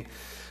interesting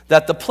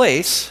that the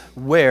place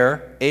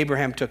where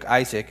Abraham took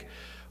Isaac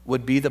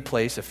would be the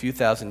place a few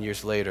thousand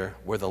years later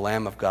where the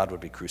Lamb of God would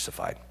be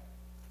crucified.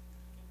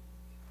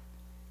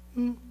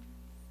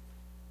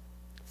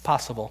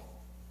 Possible.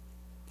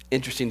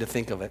 Interesting to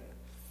think of it.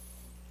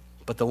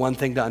 But the one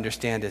thing to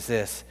understand is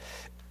this,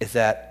 is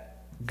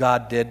that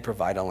God did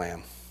provide a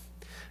lamb.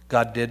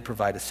 God did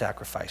provide a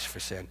sacrifice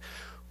for sin.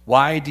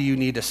 Why do you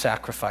need a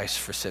sacrifice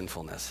for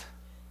sinfulness?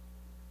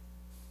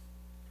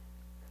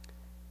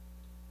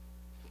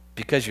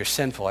 Because you're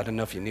sinful. I don't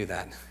know if you knew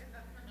that.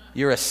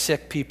 You're a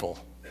sick people.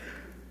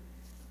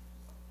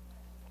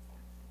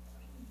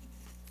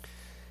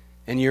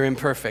 And you're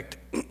imperfect,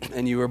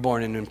 and you were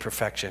born in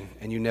imperfection,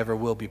 and you never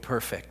will be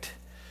perfect.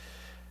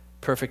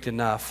 Perfect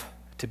enough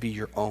to be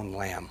your own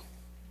lamb,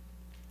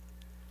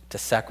 to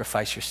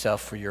sacrifice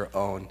yourself for your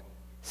own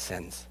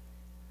sins.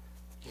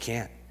 You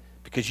can't,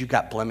 because you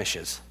got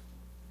blemishes.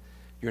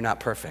 You're not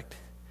perfect.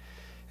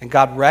 And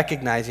God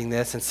recognizing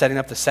this and setting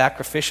up the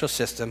sacrificial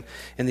system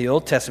in the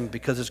Old Testament,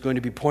 because it's going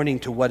to be pointing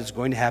to what is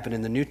going to happen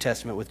in the New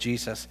Testament with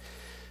Jesus.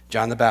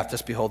 John the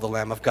Baptist, behold the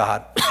Lamb of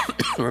God.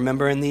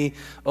 Remember, in the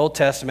Old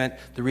Testament,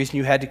 the reason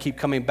you had to keep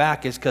coming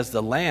back is because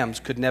the lambs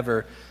could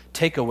never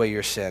take away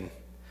your sin.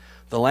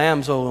 The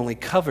lambs only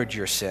covered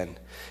your sin.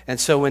 And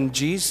so when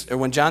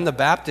John the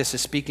Baptist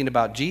is speaking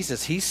about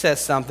Jesus, he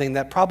says something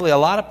that probably a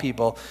lot of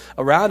people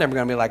around him are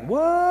going to be like,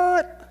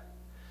 what?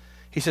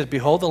 He says,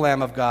 behold the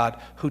Lamb of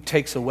God who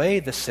takes away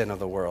the sin of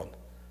the world.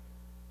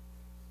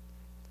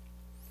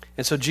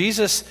 And so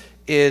Jesus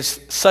is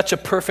such a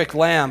perfect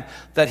lamb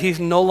that he's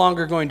no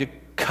longer going to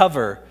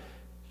cover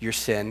your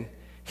sin.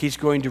 He's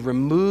going to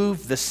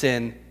remove the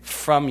sin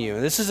from you.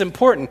 And this is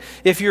important.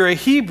 If you're a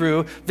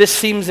Hebrew, this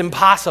seems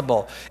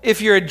impossible.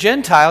 If you're a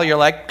Gentile, you're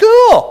like,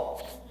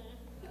 cool,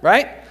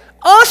 right?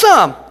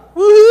 Awesome,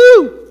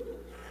 woohoo,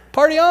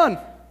 party on.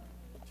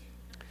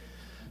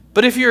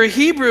 But if you're a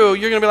Hebrew,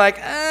 you're going to be like,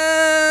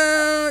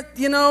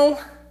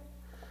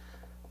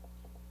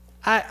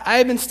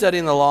 I've been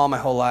studying the law my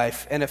whole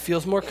life, and it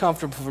feels more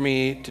comfortable for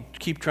me to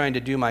keep trying to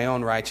do my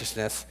own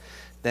righteousness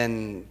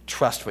than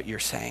trust what you're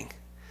saying.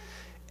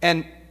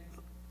 And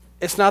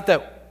it's not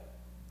that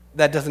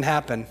doesn't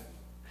happen.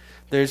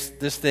 There's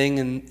this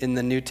thing in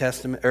the New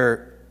Testament,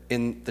 or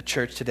in the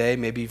church today,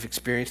 maybe you've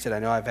experienced it, I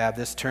know I've had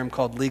this term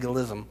called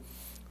legalism,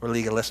 or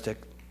legalistic.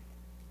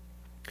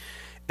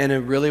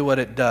 And really what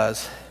it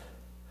does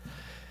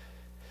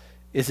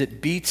is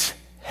it beats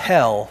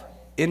hell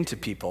into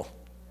people.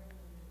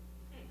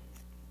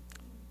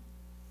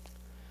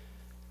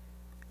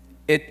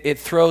 It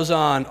throws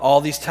on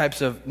all these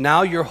types of,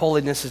 now your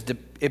holiness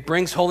it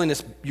brings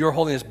your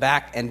holiness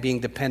back and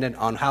being dependent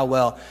on how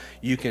well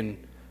you can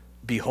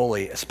be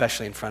holy,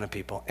 especially in front of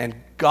people. And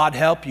God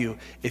help you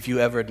if you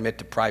ever admit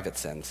to private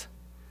sins.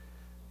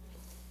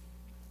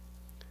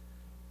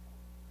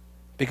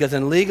 Because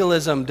in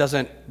legalism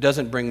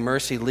doesn't bring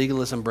mercy,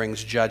 legalism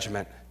brings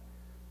judgment.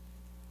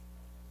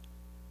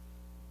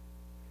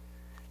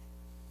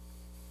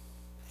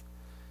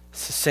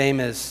 It's the same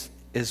as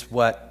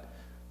what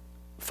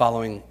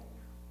following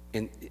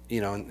in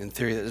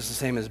theory, it's the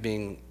same as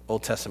being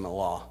Old Testament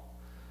law.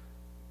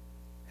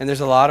 And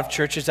there's a lot of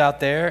churches out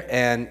there,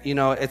 and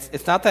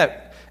it's not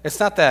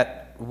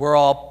that we're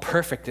all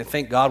perfect and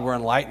thank God we're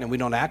enlightened and we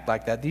don't act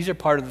like that. These are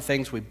part of the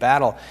things we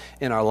battle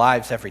in our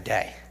lives every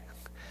day.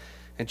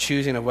 And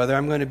choosing of whether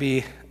I'm going to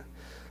be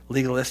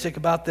legalistic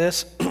about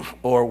this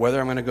or whether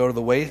I'm going to go to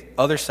the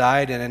other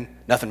side and then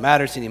nothing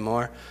matters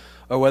anymore,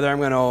 or whether I'm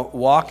going to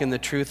walk in the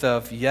truth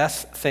of,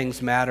 yes,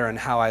 things matter and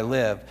how I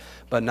live,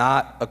 but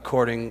not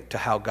according to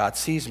how God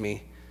sees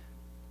me,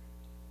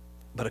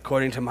 but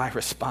according to my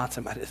response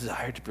and my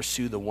desire to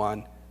pursue the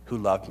one who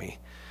loved me.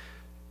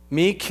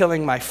 Me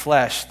killing my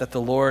flesh that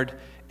the Lord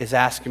is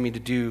asking me to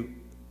do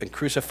and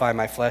crucify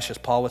my flesh, as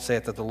Paul would say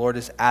it, that the Lord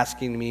is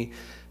asking me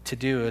to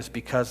do, is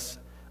because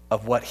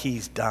of what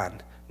he's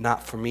done,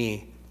 not for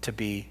me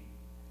to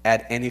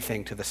add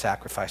anything to the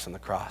sacrifice on the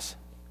cross.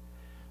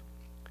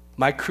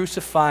 My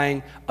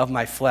crucifying of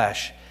my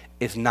flesh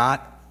is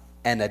not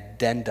an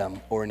addendum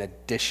or an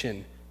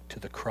addition to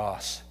the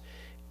cross.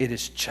 It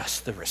is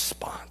just the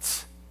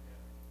response.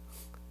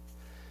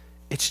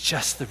 It's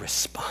just the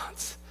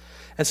response.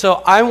 And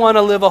so I want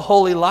to live a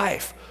holy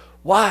life.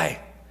 Why?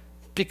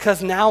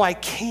 Because now I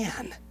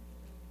can.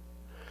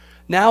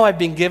 Now I've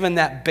been given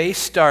that base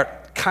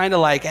start, kind of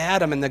like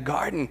Adam in the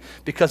garden,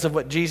 because of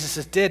what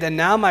Jesus did. And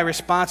now my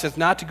response is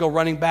not to go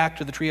running back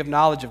to the tree of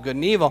knowledge of good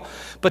and evil,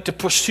 but to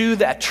pursue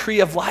that tree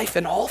of life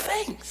in all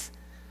things.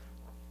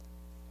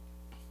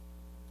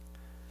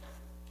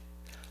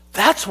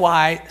 That's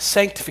why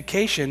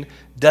sanctification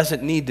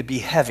doesn't need to be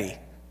heavy.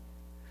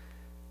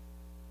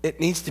 It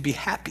needs to be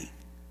happy.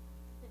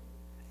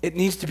 It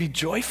needs to be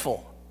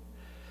joyful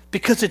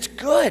because it's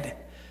good.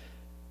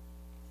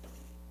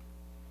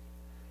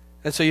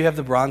 And so you have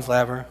the bronze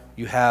laver,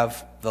 you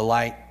have the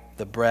light,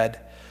 the bread,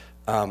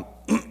 the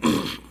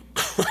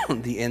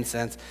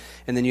incense,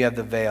 and then you have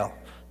the veil.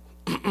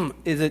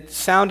 Does it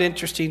sound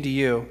interesting to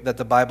you that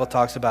the Bible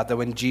talks about that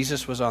when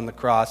Jesus was on the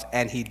cross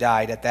and he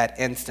died, at that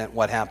instant,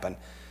 what happened?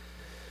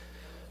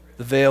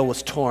 The veil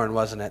was torn,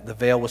 wasn't it? The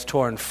veil was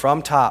torn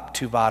from top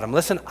to bottom.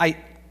 Listen,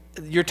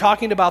 you're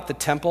talking about the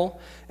temple,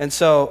 and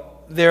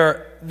so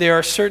there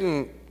are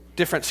certain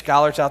different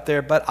scholars out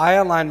there, but I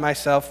align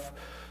myself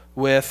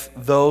with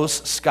those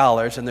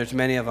scholars, and there's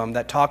many of them,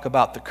 that talk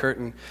about the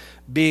curtain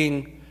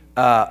being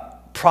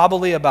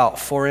probably about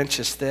 4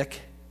 inches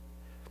thick.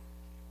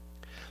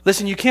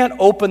 Listen, you can't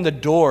open the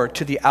door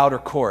to the outer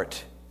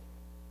court,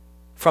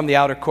 from the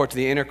outer court to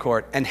the inner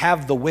court, and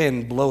have the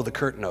wind blow the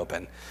curtain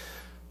open.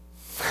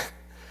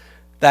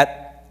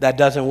 That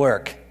doesn't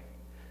work.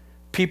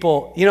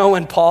 People,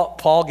 when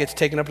Paul gets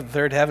taken up to the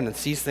third heaven and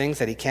sees things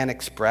that he can't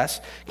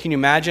express, can you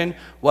imagine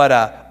what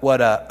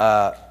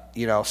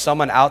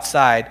someone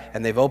outside,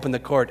 and they've opened the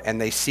court and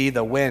they see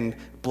the wind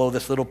blow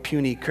this little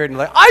puny curtain,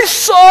 like, I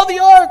saw the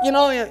ark,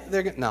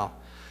 no.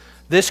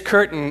 This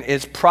curtain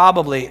is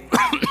probably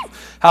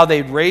how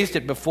they'd raised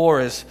it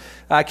before is,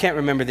 I can't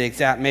remember the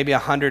exact, maybe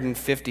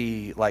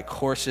 150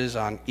 horses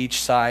on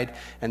each side,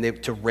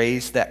 and to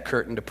raise that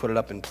curtain to put it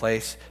up in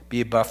place,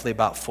 be roughly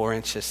about 4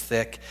 inches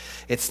thick.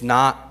 It's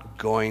not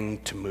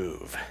going to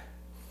move.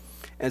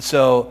 And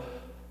so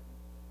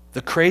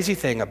the crazy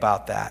thing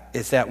about that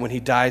is that when he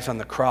dies on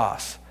the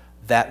cross,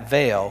 that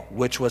veil,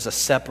 which was a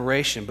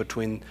separation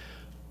between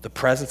the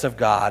presence of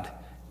God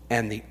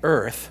and the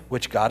earth,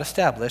 which God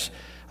established,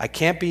 I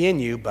can't be in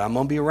you, but I'm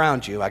going to be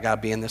around you. I got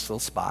to be in this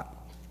little spot,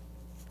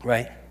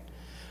 right?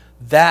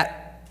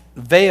 That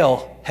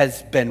veil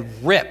has been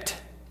ripped.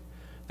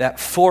 That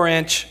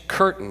 4-inch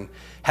curtain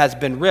has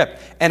been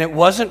ripped. And it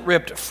wasn't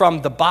ripped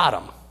from the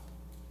bottom.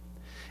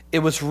 It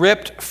was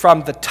ripped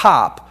from the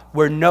top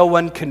where no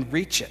one can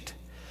reach it.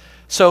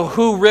 So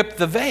who ripped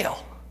the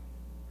veil?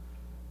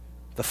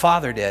 The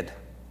Father did,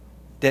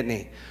 didn't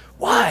he?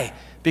 Why?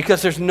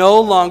 Because there's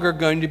no longer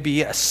going to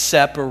be a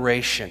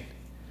separation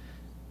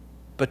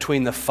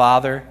between the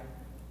Father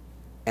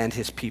and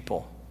his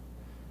people.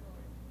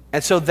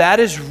 And so that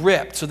is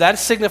ripped. So that is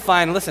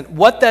signifying, listen,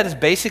 what that is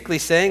basically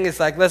saying is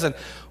listen,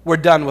 we're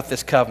done with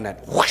this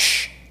covenant.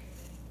 Whoosh!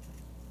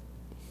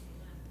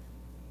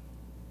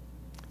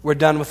 We're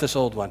done with this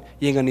old one.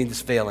 You ain't going to need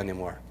this veil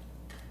anymore.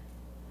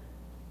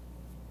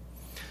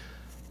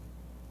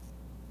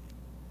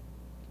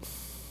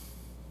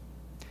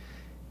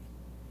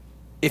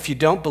 If you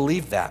don't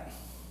believe that,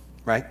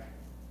 right?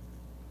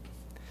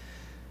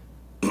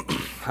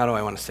 How do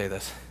I want to say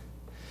this?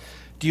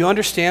 Do you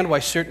understand why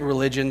certain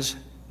religions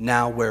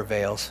now wear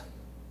veils?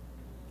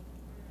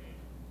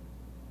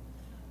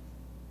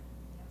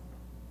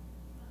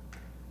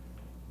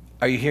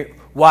 Are you here?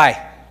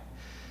 Why?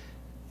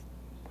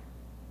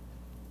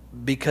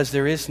 Because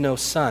there is no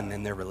son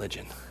in their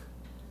religion.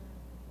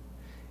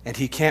 And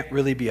he can't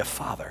really be a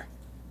father.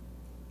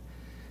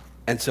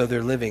 And so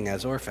they're living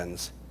as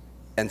orphans.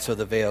 And so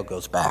the veil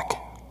goes back.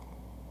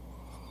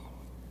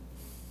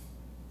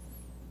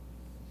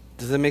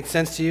 Does that make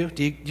sense to you?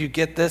 Do you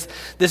get this?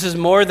 This is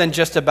more than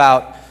just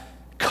about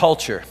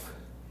culture.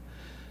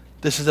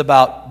 This is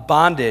about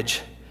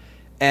bondage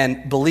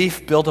and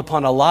belief built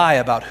upon a lie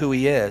about who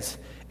he is,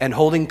 and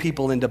holding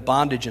people into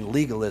bondage and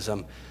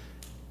legalism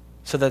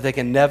so that they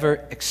can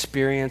never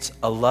experience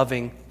a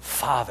loving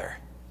Father.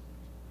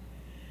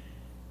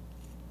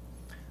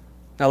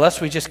 Now,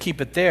 lest we just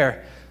keep it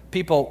there,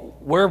 people,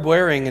 we're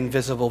wearing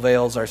invisible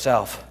veils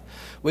ourselves.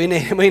 We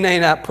may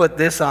not put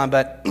this on,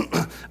 but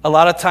a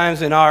lot of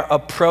times in our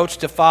approach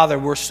to Father,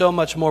 we're so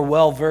much more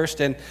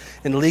well-versed in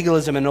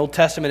legalism and Old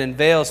Testament and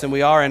veils than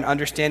we are in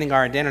understanding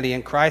our identity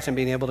in Christ and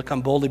being able to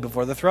come boldly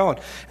before the throne.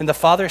 And the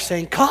Father is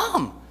saying,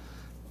 come.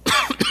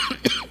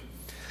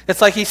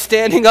 It's like he's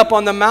standing up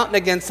on the mountain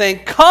again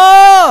saying,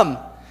 come.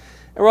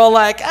 And we're all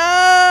like,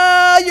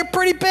 you're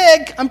pretty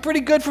big. I'm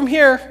pretty good from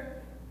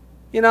here.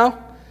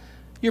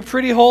 You're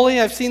pretty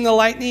holy. I've seen the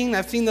lightning.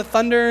 I've seen the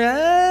thunder.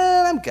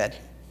 I'm good.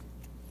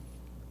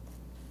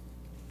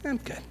 I'm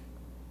good.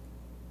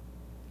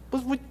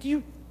 But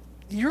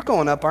you're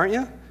going up, aren't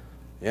you?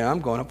 Yeah, I'm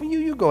going up. Well,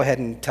 you go ahead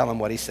and tell him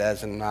what he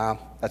says, and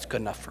that's good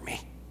enough for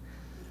me.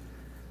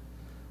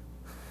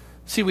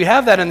 See, we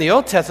have that in the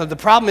Old Testament. The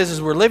problem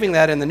is we're living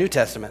that in the New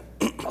Testament.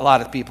 A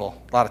lot of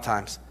people, a lot of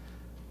times.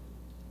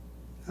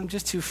 I'm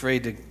just too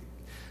afraid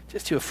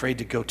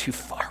to go too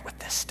far with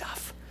this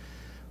stuff.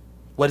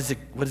 What is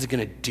it going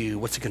to do?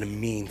 What's it going to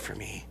mean for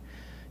me?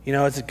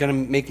 Is it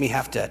going to make me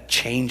have to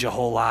change a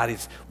whole lot?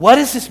 What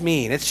does this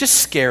mean? It's just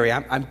scary.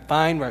 I'm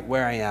fine right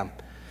where I am.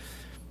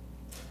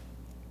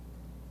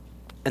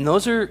 And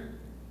those are,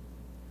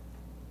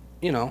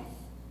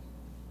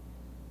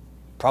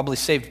 probably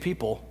saved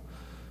people,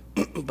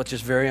 but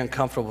just very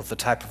uncomfortable with the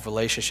type of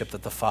relationship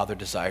that the father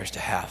desires to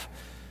have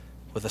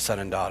with a son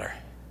and daughter.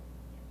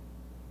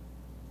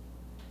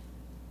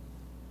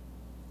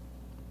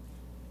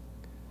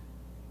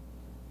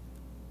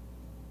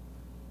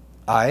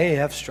 I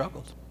have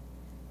struggled.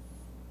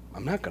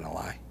 I'm not going to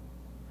lie.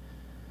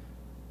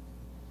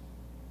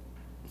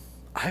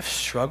 I've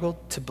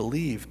struggled to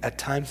believe at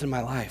times in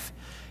my life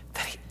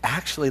that he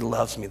actually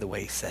loves me the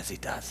way he says he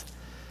does.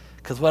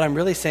 Because what I'm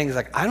really saying is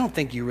like, I don't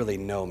think you really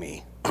know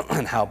me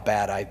and how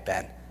bad I've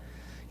been.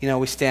 You know,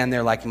 we stand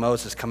there like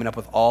Moses coming up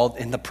with all,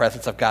 in the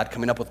presence of God,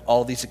 coming up with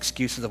all these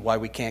excuses of why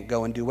we can't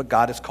go and do what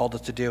God has called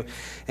us to do.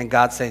 And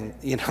God saying,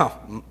 you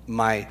know,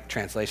 my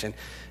translation,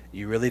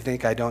 you really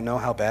think I don't know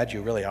how bad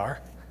you really are?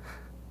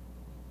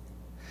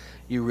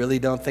 You really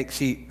don't think,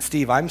 see,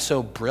 Steve, I'm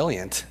so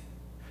brilliant.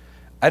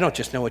 I don't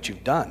just know what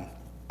you've done.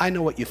 I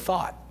know what you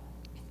thought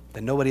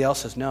that nobody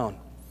else has known.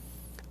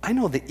 I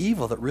know the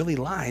evil that really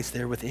lies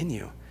there within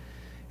you.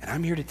 And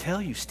I'm here to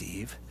tell you,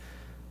 Steve,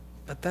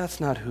 that that's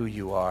not who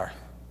you are.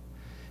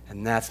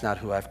 And that's not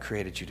who I've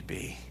created you to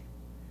be.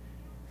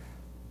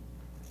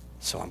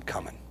 So I'm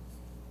coming.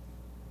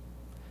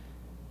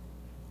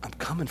 I'm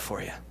coming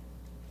for you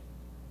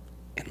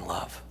in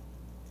love.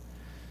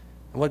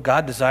 And what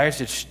God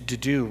desires to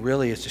do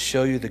really is to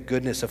show you the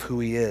goodness of who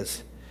he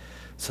is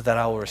so that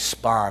I will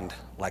respond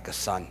like a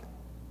son.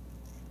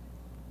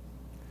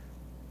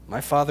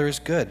 My Father is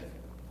good.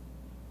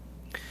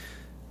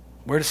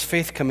 Where does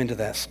faith come into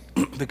this?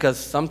 Because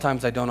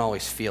sometimes I don't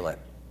always feel it.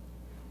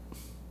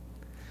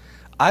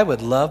 I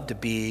would love to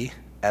be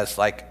as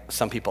like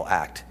some people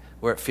act,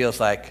 where it feels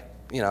like,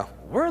 you know,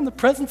 we're in the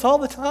presence all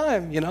the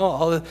time, you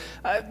know.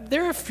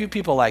 There are a few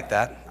people like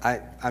that.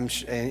 I'm,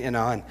 you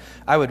know, and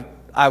I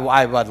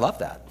would love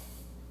that.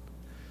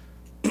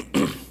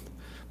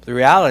 The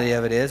reality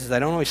of it is I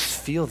don't always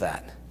feel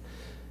that.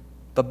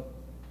 But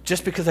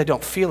just because I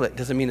don't feel it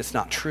doesn't mean it's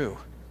not true.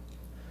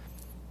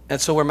 And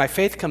so where my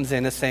faith comes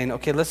in is saying,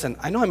 okay, listen,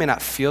 I know I may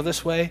not feel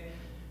this way,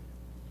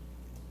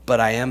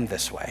 but I am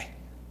this way.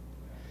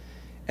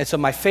 And so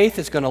my faith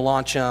is going to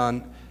launch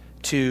on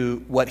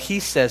to what he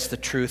says the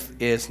truth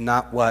is,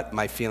 not what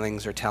my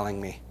feelings are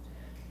telling me.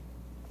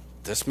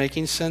 This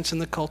making sense in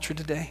the culture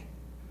today?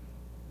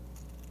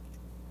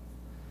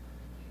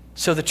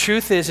 So the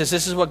truth is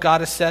this is what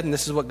God has said, and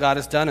this is what God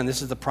has done, and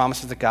this is the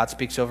promises that God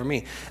speaks over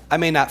me. I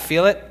may not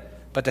feel it,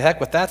 but to heck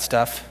with that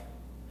stuff.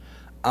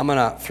 I'm going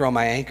to throw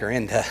my anchor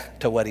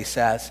into what he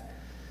says.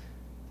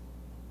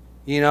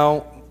 You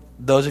know,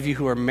 those of you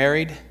who are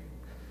married,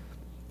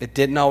 it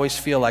didn't always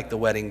feel like the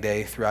wedding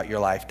day throughout your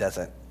life, does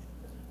it?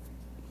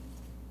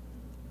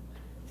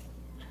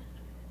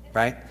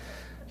 Right?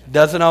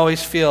 Doesn't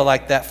always feel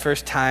like that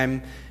first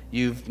time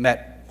you've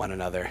met one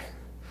another.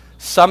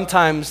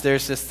 Sometimes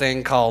there's this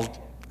thing called,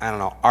 I don't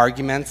know,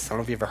 arguments. I don't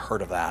know if you've ever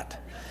heard of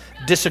that.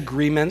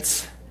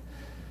 Disagreements.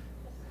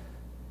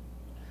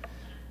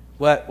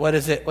 What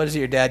is it? What is it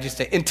your dad used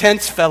to say?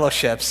 Intense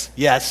fellowships.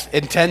 Yes,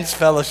 intense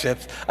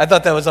fellowships. I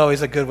thought that was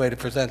always a good way to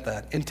present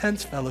that.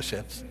 Intense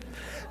fellowships.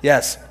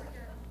 Yes.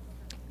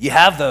 You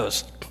have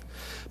those.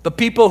 But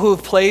people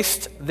who've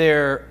placed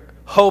their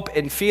hope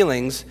in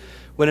feelings,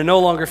 when it no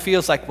longer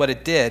feels like what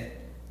it did,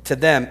 to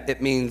them,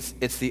 it means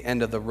it's the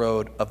end of the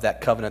road of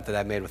that covenant that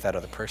I made with that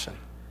other person.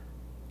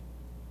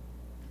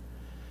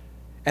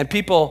 And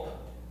people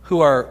who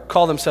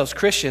call themselves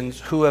Christians,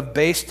 who have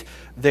based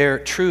their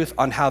truth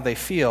on how they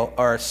feel,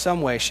 are in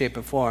some way, shape,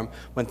 and form,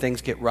 when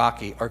things get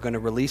rocky, are going to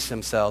release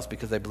themselves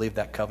because they believe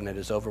that covenant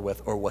is over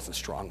with or wasn't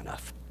strong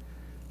enough.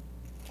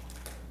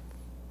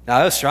 Now,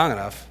 it was strong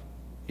enough.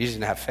 You just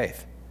didn't have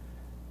faith.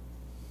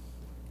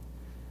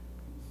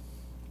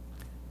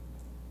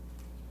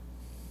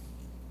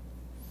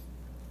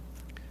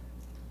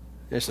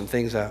 There's some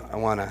things I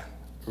want to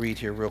read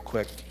here real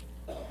quick.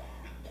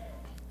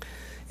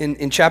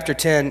 In chapter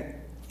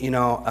 10, you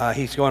know,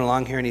 he's going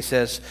along here and he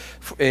says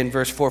in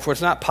verse 4, for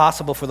it's not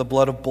possible for the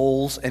blood of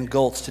bulls and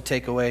goats to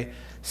take away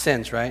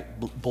sins, right?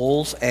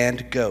 Bulls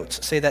and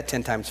goats. Say that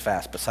 10 times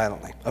fast, but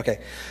silently. Okay.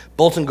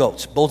 Bulls and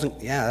goats.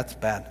 Yeah, that's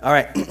bad. All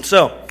right.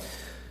 So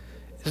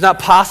it's not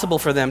possible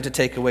for them to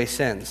take away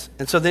sins.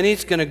 And so then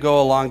he's going to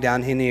go along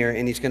down here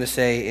and he's going to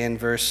say in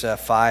verse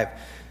 5,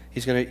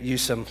 he's going to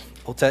use some,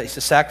 he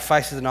says,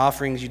 sacrifices and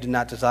offerings you did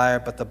not desire,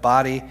 but a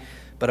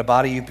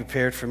body you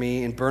prepared for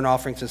me. In burnt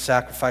offerings and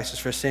sacrifices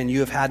for sin, you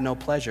have had no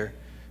pleasure,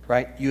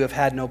 right? You have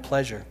had no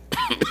pleasure.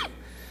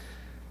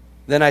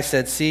 Then I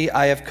said, see,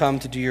 I have come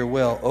to do your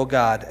will, O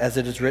God, as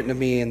it is written of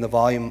me in the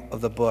volume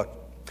of the book.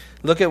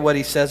 Look at what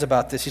he says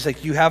about this. He's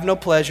like, you have no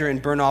pleasure in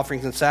burnt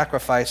offerings and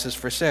sacrifices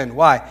for sin.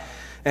 Why?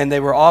 And they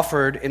were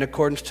offered in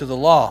accordance to the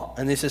law.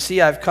 And he says,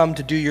 see, I've come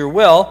to do your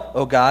will,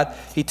 O God.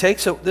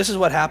 This is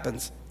what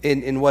happens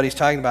in what he's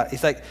talking about.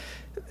 He's like,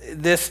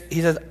 this,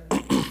 he says,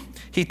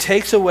 he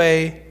takes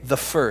away the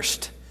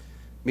first,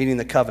 meaning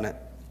the covenant,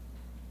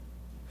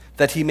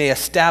 that he may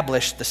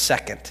establish the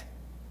second,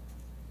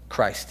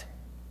 Christ.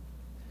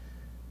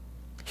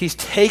 He's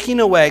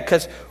taking away,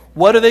 because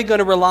What are they going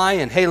to rely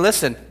on? Hey,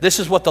 listen, this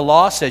is what the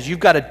law says. You've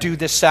got to do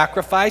this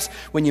sacrifice.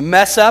 When you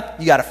mess up,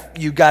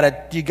 you got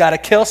to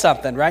kill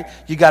something, right?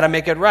 You got to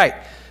make it right.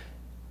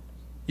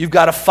 You've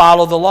got to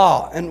follow the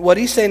law. And what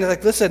he's saying is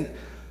like, listen,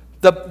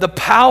 the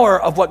power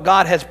of what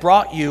God has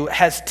brought you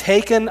has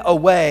taken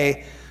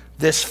away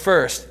this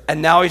first,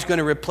 and now he's going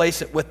to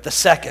replace it with the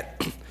second.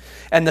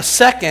 And the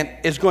second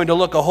is going to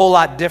look a whole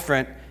lot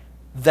different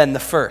than the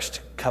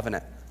first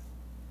covenant.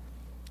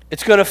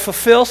 It's going to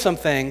fulfill some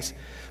things,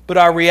 but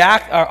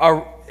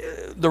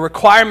the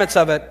requirements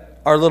of it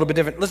are a little bit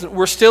different. Listen,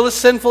 we're still as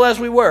sinful as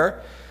we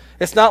were.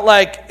 It's not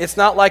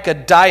like a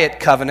diet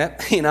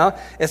covenant, you know.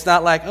 It's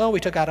not like, oh, we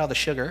took out all the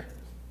sugar.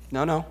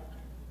 No.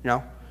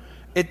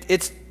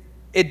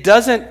 It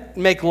doesn't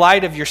make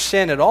light of your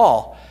sin at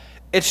all.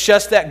 It's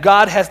just that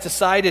God has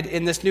decided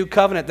in this new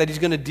covenant that he's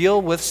going to deal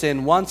with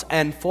sin once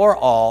and for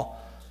all,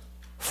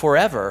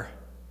 forever,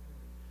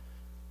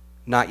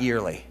 not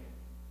yearly.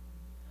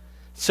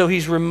 So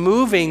he's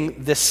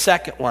removing the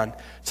second one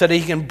so that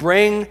he can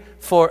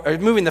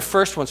removing the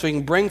first one so he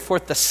can bring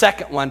forth the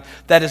second one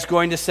that is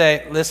going to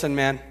say, listen,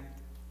 man,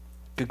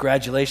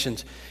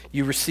 congratulations.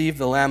 You received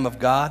the Lamb of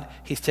God.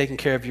 He's taking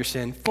care of your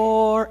sin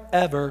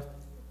forever.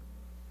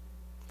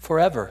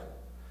 Forever.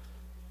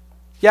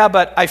 Yeah,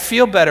 but I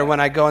feel better when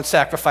I go and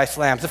sacrifice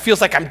lambs. It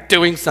feels like I'm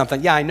doing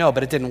something. Yeah, I know,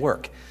 but it didn't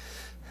work.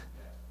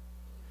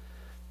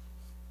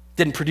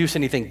 Didn't produce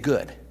anything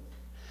good.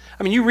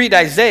 I mean, you read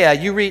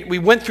Isaiah, we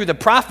went through the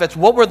prophets.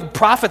 What were the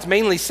prophets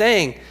mainly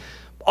saying?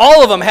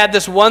 All of them had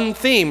this one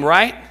theme,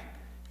 right?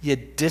 You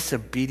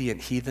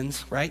disobedient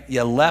heathens, right?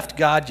 You left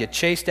God, you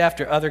chased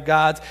after other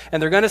gods.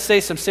 And they're going to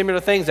say some similar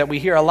things that we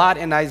hear a lot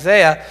in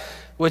Isaiah,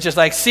 which is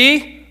like,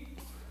 see?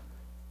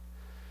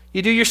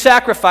 You do your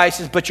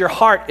sacrifices, but your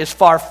heart is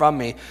far from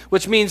me,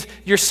 which means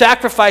your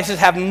sacrifices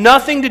have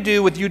nothing to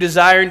do with you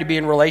desiring to be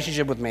in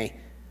relationship with me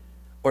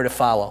or to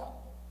follow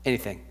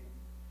anything.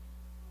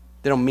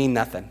 They don't mean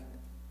nothing.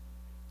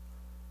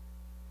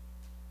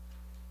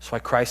 That's why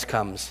Christ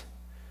comes.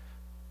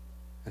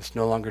 It's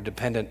no longer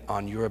dependent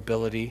on your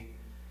ability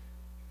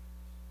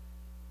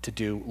to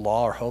do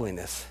law or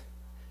holiness.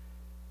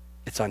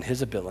 It's on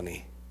his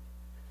ability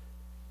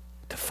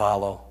to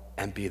follow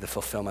and be the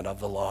fulfillment of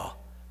the law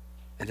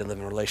and to live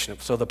in a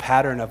relationship. So the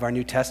pattern of our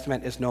New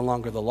Testament is no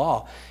longer the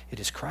law,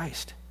 it is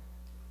Christ.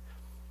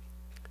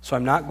 So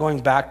I'm not going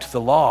back to the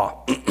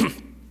law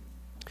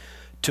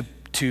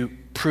to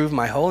prove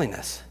my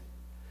holiness.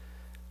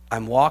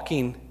 I'm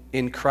walking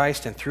in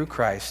Christ and through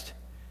Christ,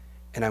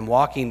 and I'm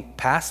walking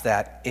past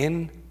that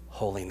in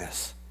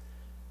holiness,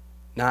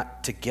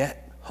 not to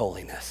get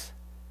holiness.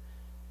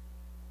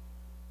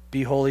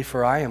 Be holy,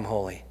 for I am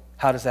holy.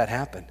 How does that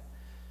happen?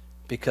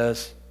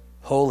 Because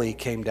holy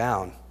came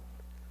down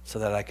so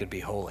that I could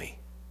be holy.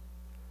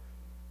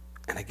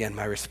 And again,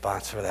 my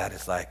response for that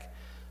is like,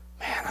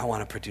 man, I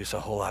want to produce a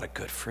whole lot of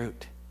good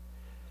fruit.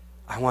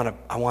 I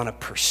want to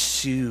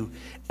pursue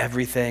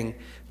everything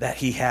that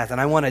he has.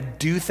 And I want to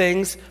do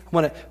things.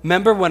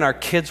 Remember when our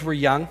kids were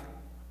young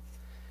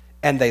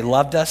and they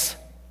loved us?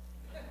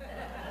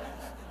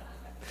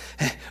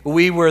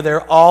 We were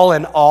their all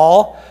in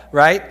all,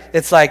 right?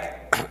 It's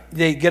like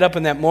they get up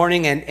in that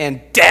morning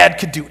and dad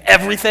could do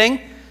everything,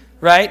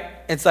 right?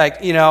 It's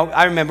like,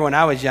 I remember when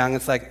I was young,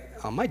 it's like,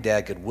 oh, my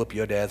dad could whoop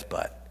your dad's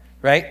butt,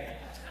 right?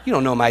 You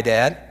don't know my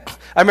dad.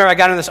 I remember I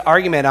got in this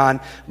argument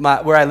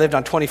where I lived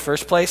on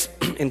 21st Place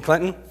in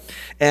Clinton,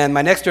 and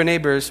my next door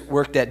neighbors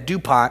worked at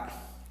DuPont.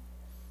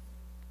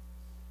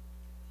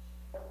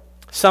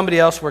 Somebody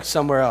else worked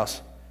somewhere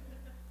else.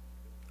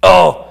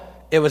 Oh,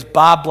 it was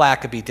Bob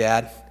Blackaby,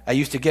 Dad. I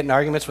used to get in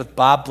arguments with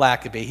Bob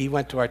Blackaby. He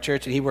went to our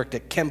church, and he worked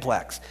at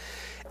Kimplex.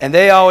 And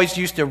they always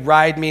used to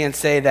ride me and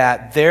say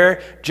that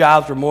their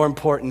jobs were more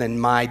important than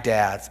my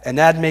dad's. And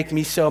that'd make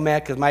me so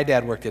mad because my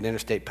dad worked at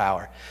Interstate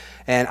Power.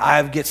 And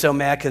I would get so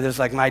mad because it was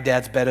like my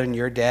dad's better than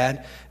your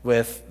dad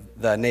with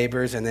the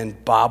neighbors. And then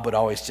Bob would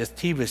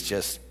he was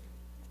just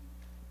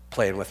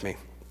playing with me.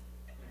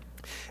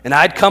 And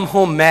I'd come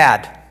home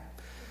mad.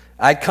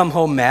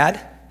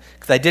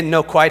 Because I didn't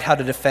know quite how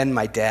to defend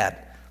my dad.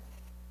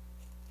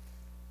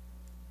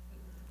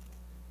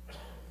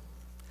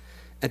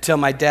 Until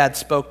my dad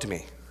spoke to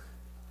me.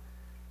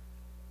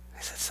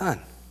 I said,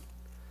 son,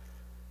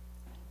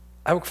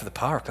 I work for the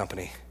power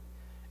company.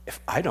 If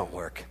I don't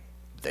work,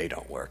 they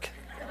don't work.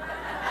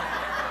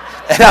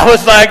 And I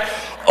was like,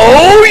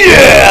 oh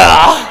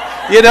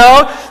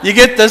yeah! You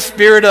get the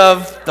spirit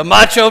of the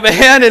macho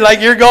man, and like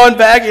you're going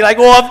back, you're like,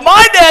 well, if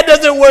my dad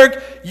doesn't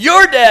work,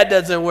 your dad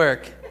doesn't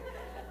work.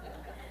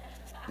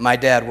 My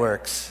dad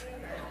works.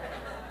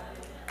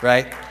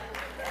 Right?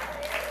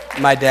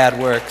 My dad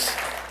works.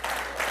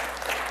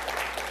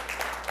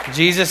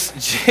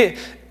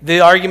 The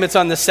arguments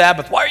on the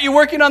Sabbath. Why are you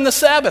working on the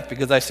Sabbath?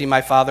 Because I see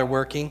my Father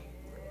working.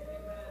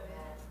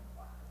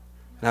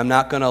 And I'm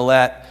not going to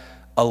let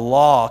a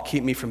law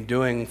keep me from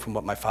doing from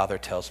what my Father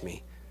tells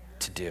me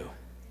to do.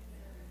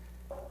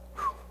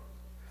 Whew.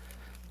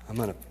 I'm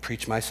going to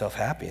preach myself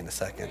happy in a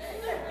second.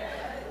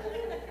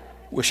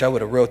 Wish I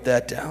would have wrote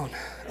that down.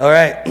 All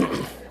right.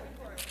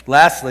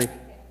 Lastly,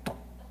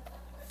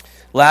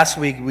 last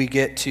week we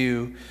get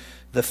to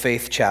the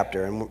faith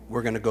chapter, and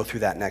we're going to go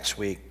through that next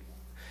week.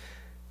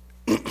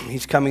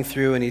 He's coming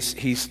through, and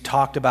he's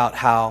talked about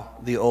how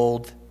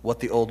what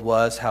the old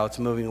was, how it's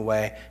moving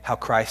away, how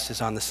Christ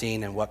is on the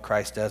scene, and what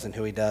Christ does and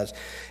who he does.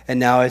 And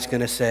now he's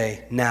going to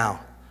say,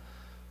 now,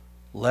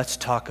 let's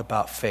talk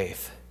about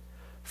faith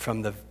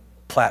from the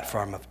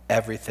platform of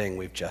everything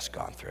we've just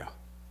gone through.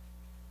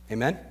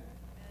 Amen?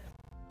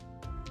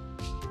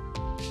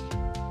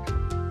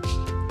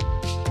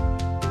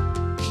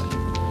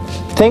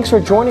 Thanks for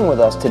joining with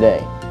us today.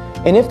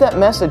 And if that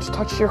message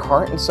touched your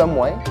heart in some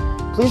way,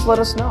 please let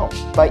us know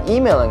by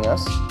emailing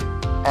us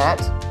at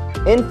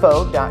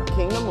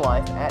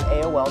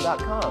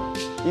info.kingdomlife@aol.com.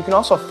 You can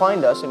also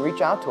find us and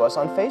reach out to us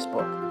on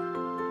Facebook.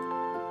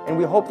 And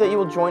we hope that you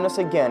will join us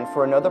again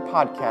for another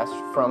podcast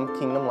from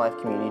Kingdom Life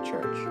Community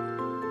Church.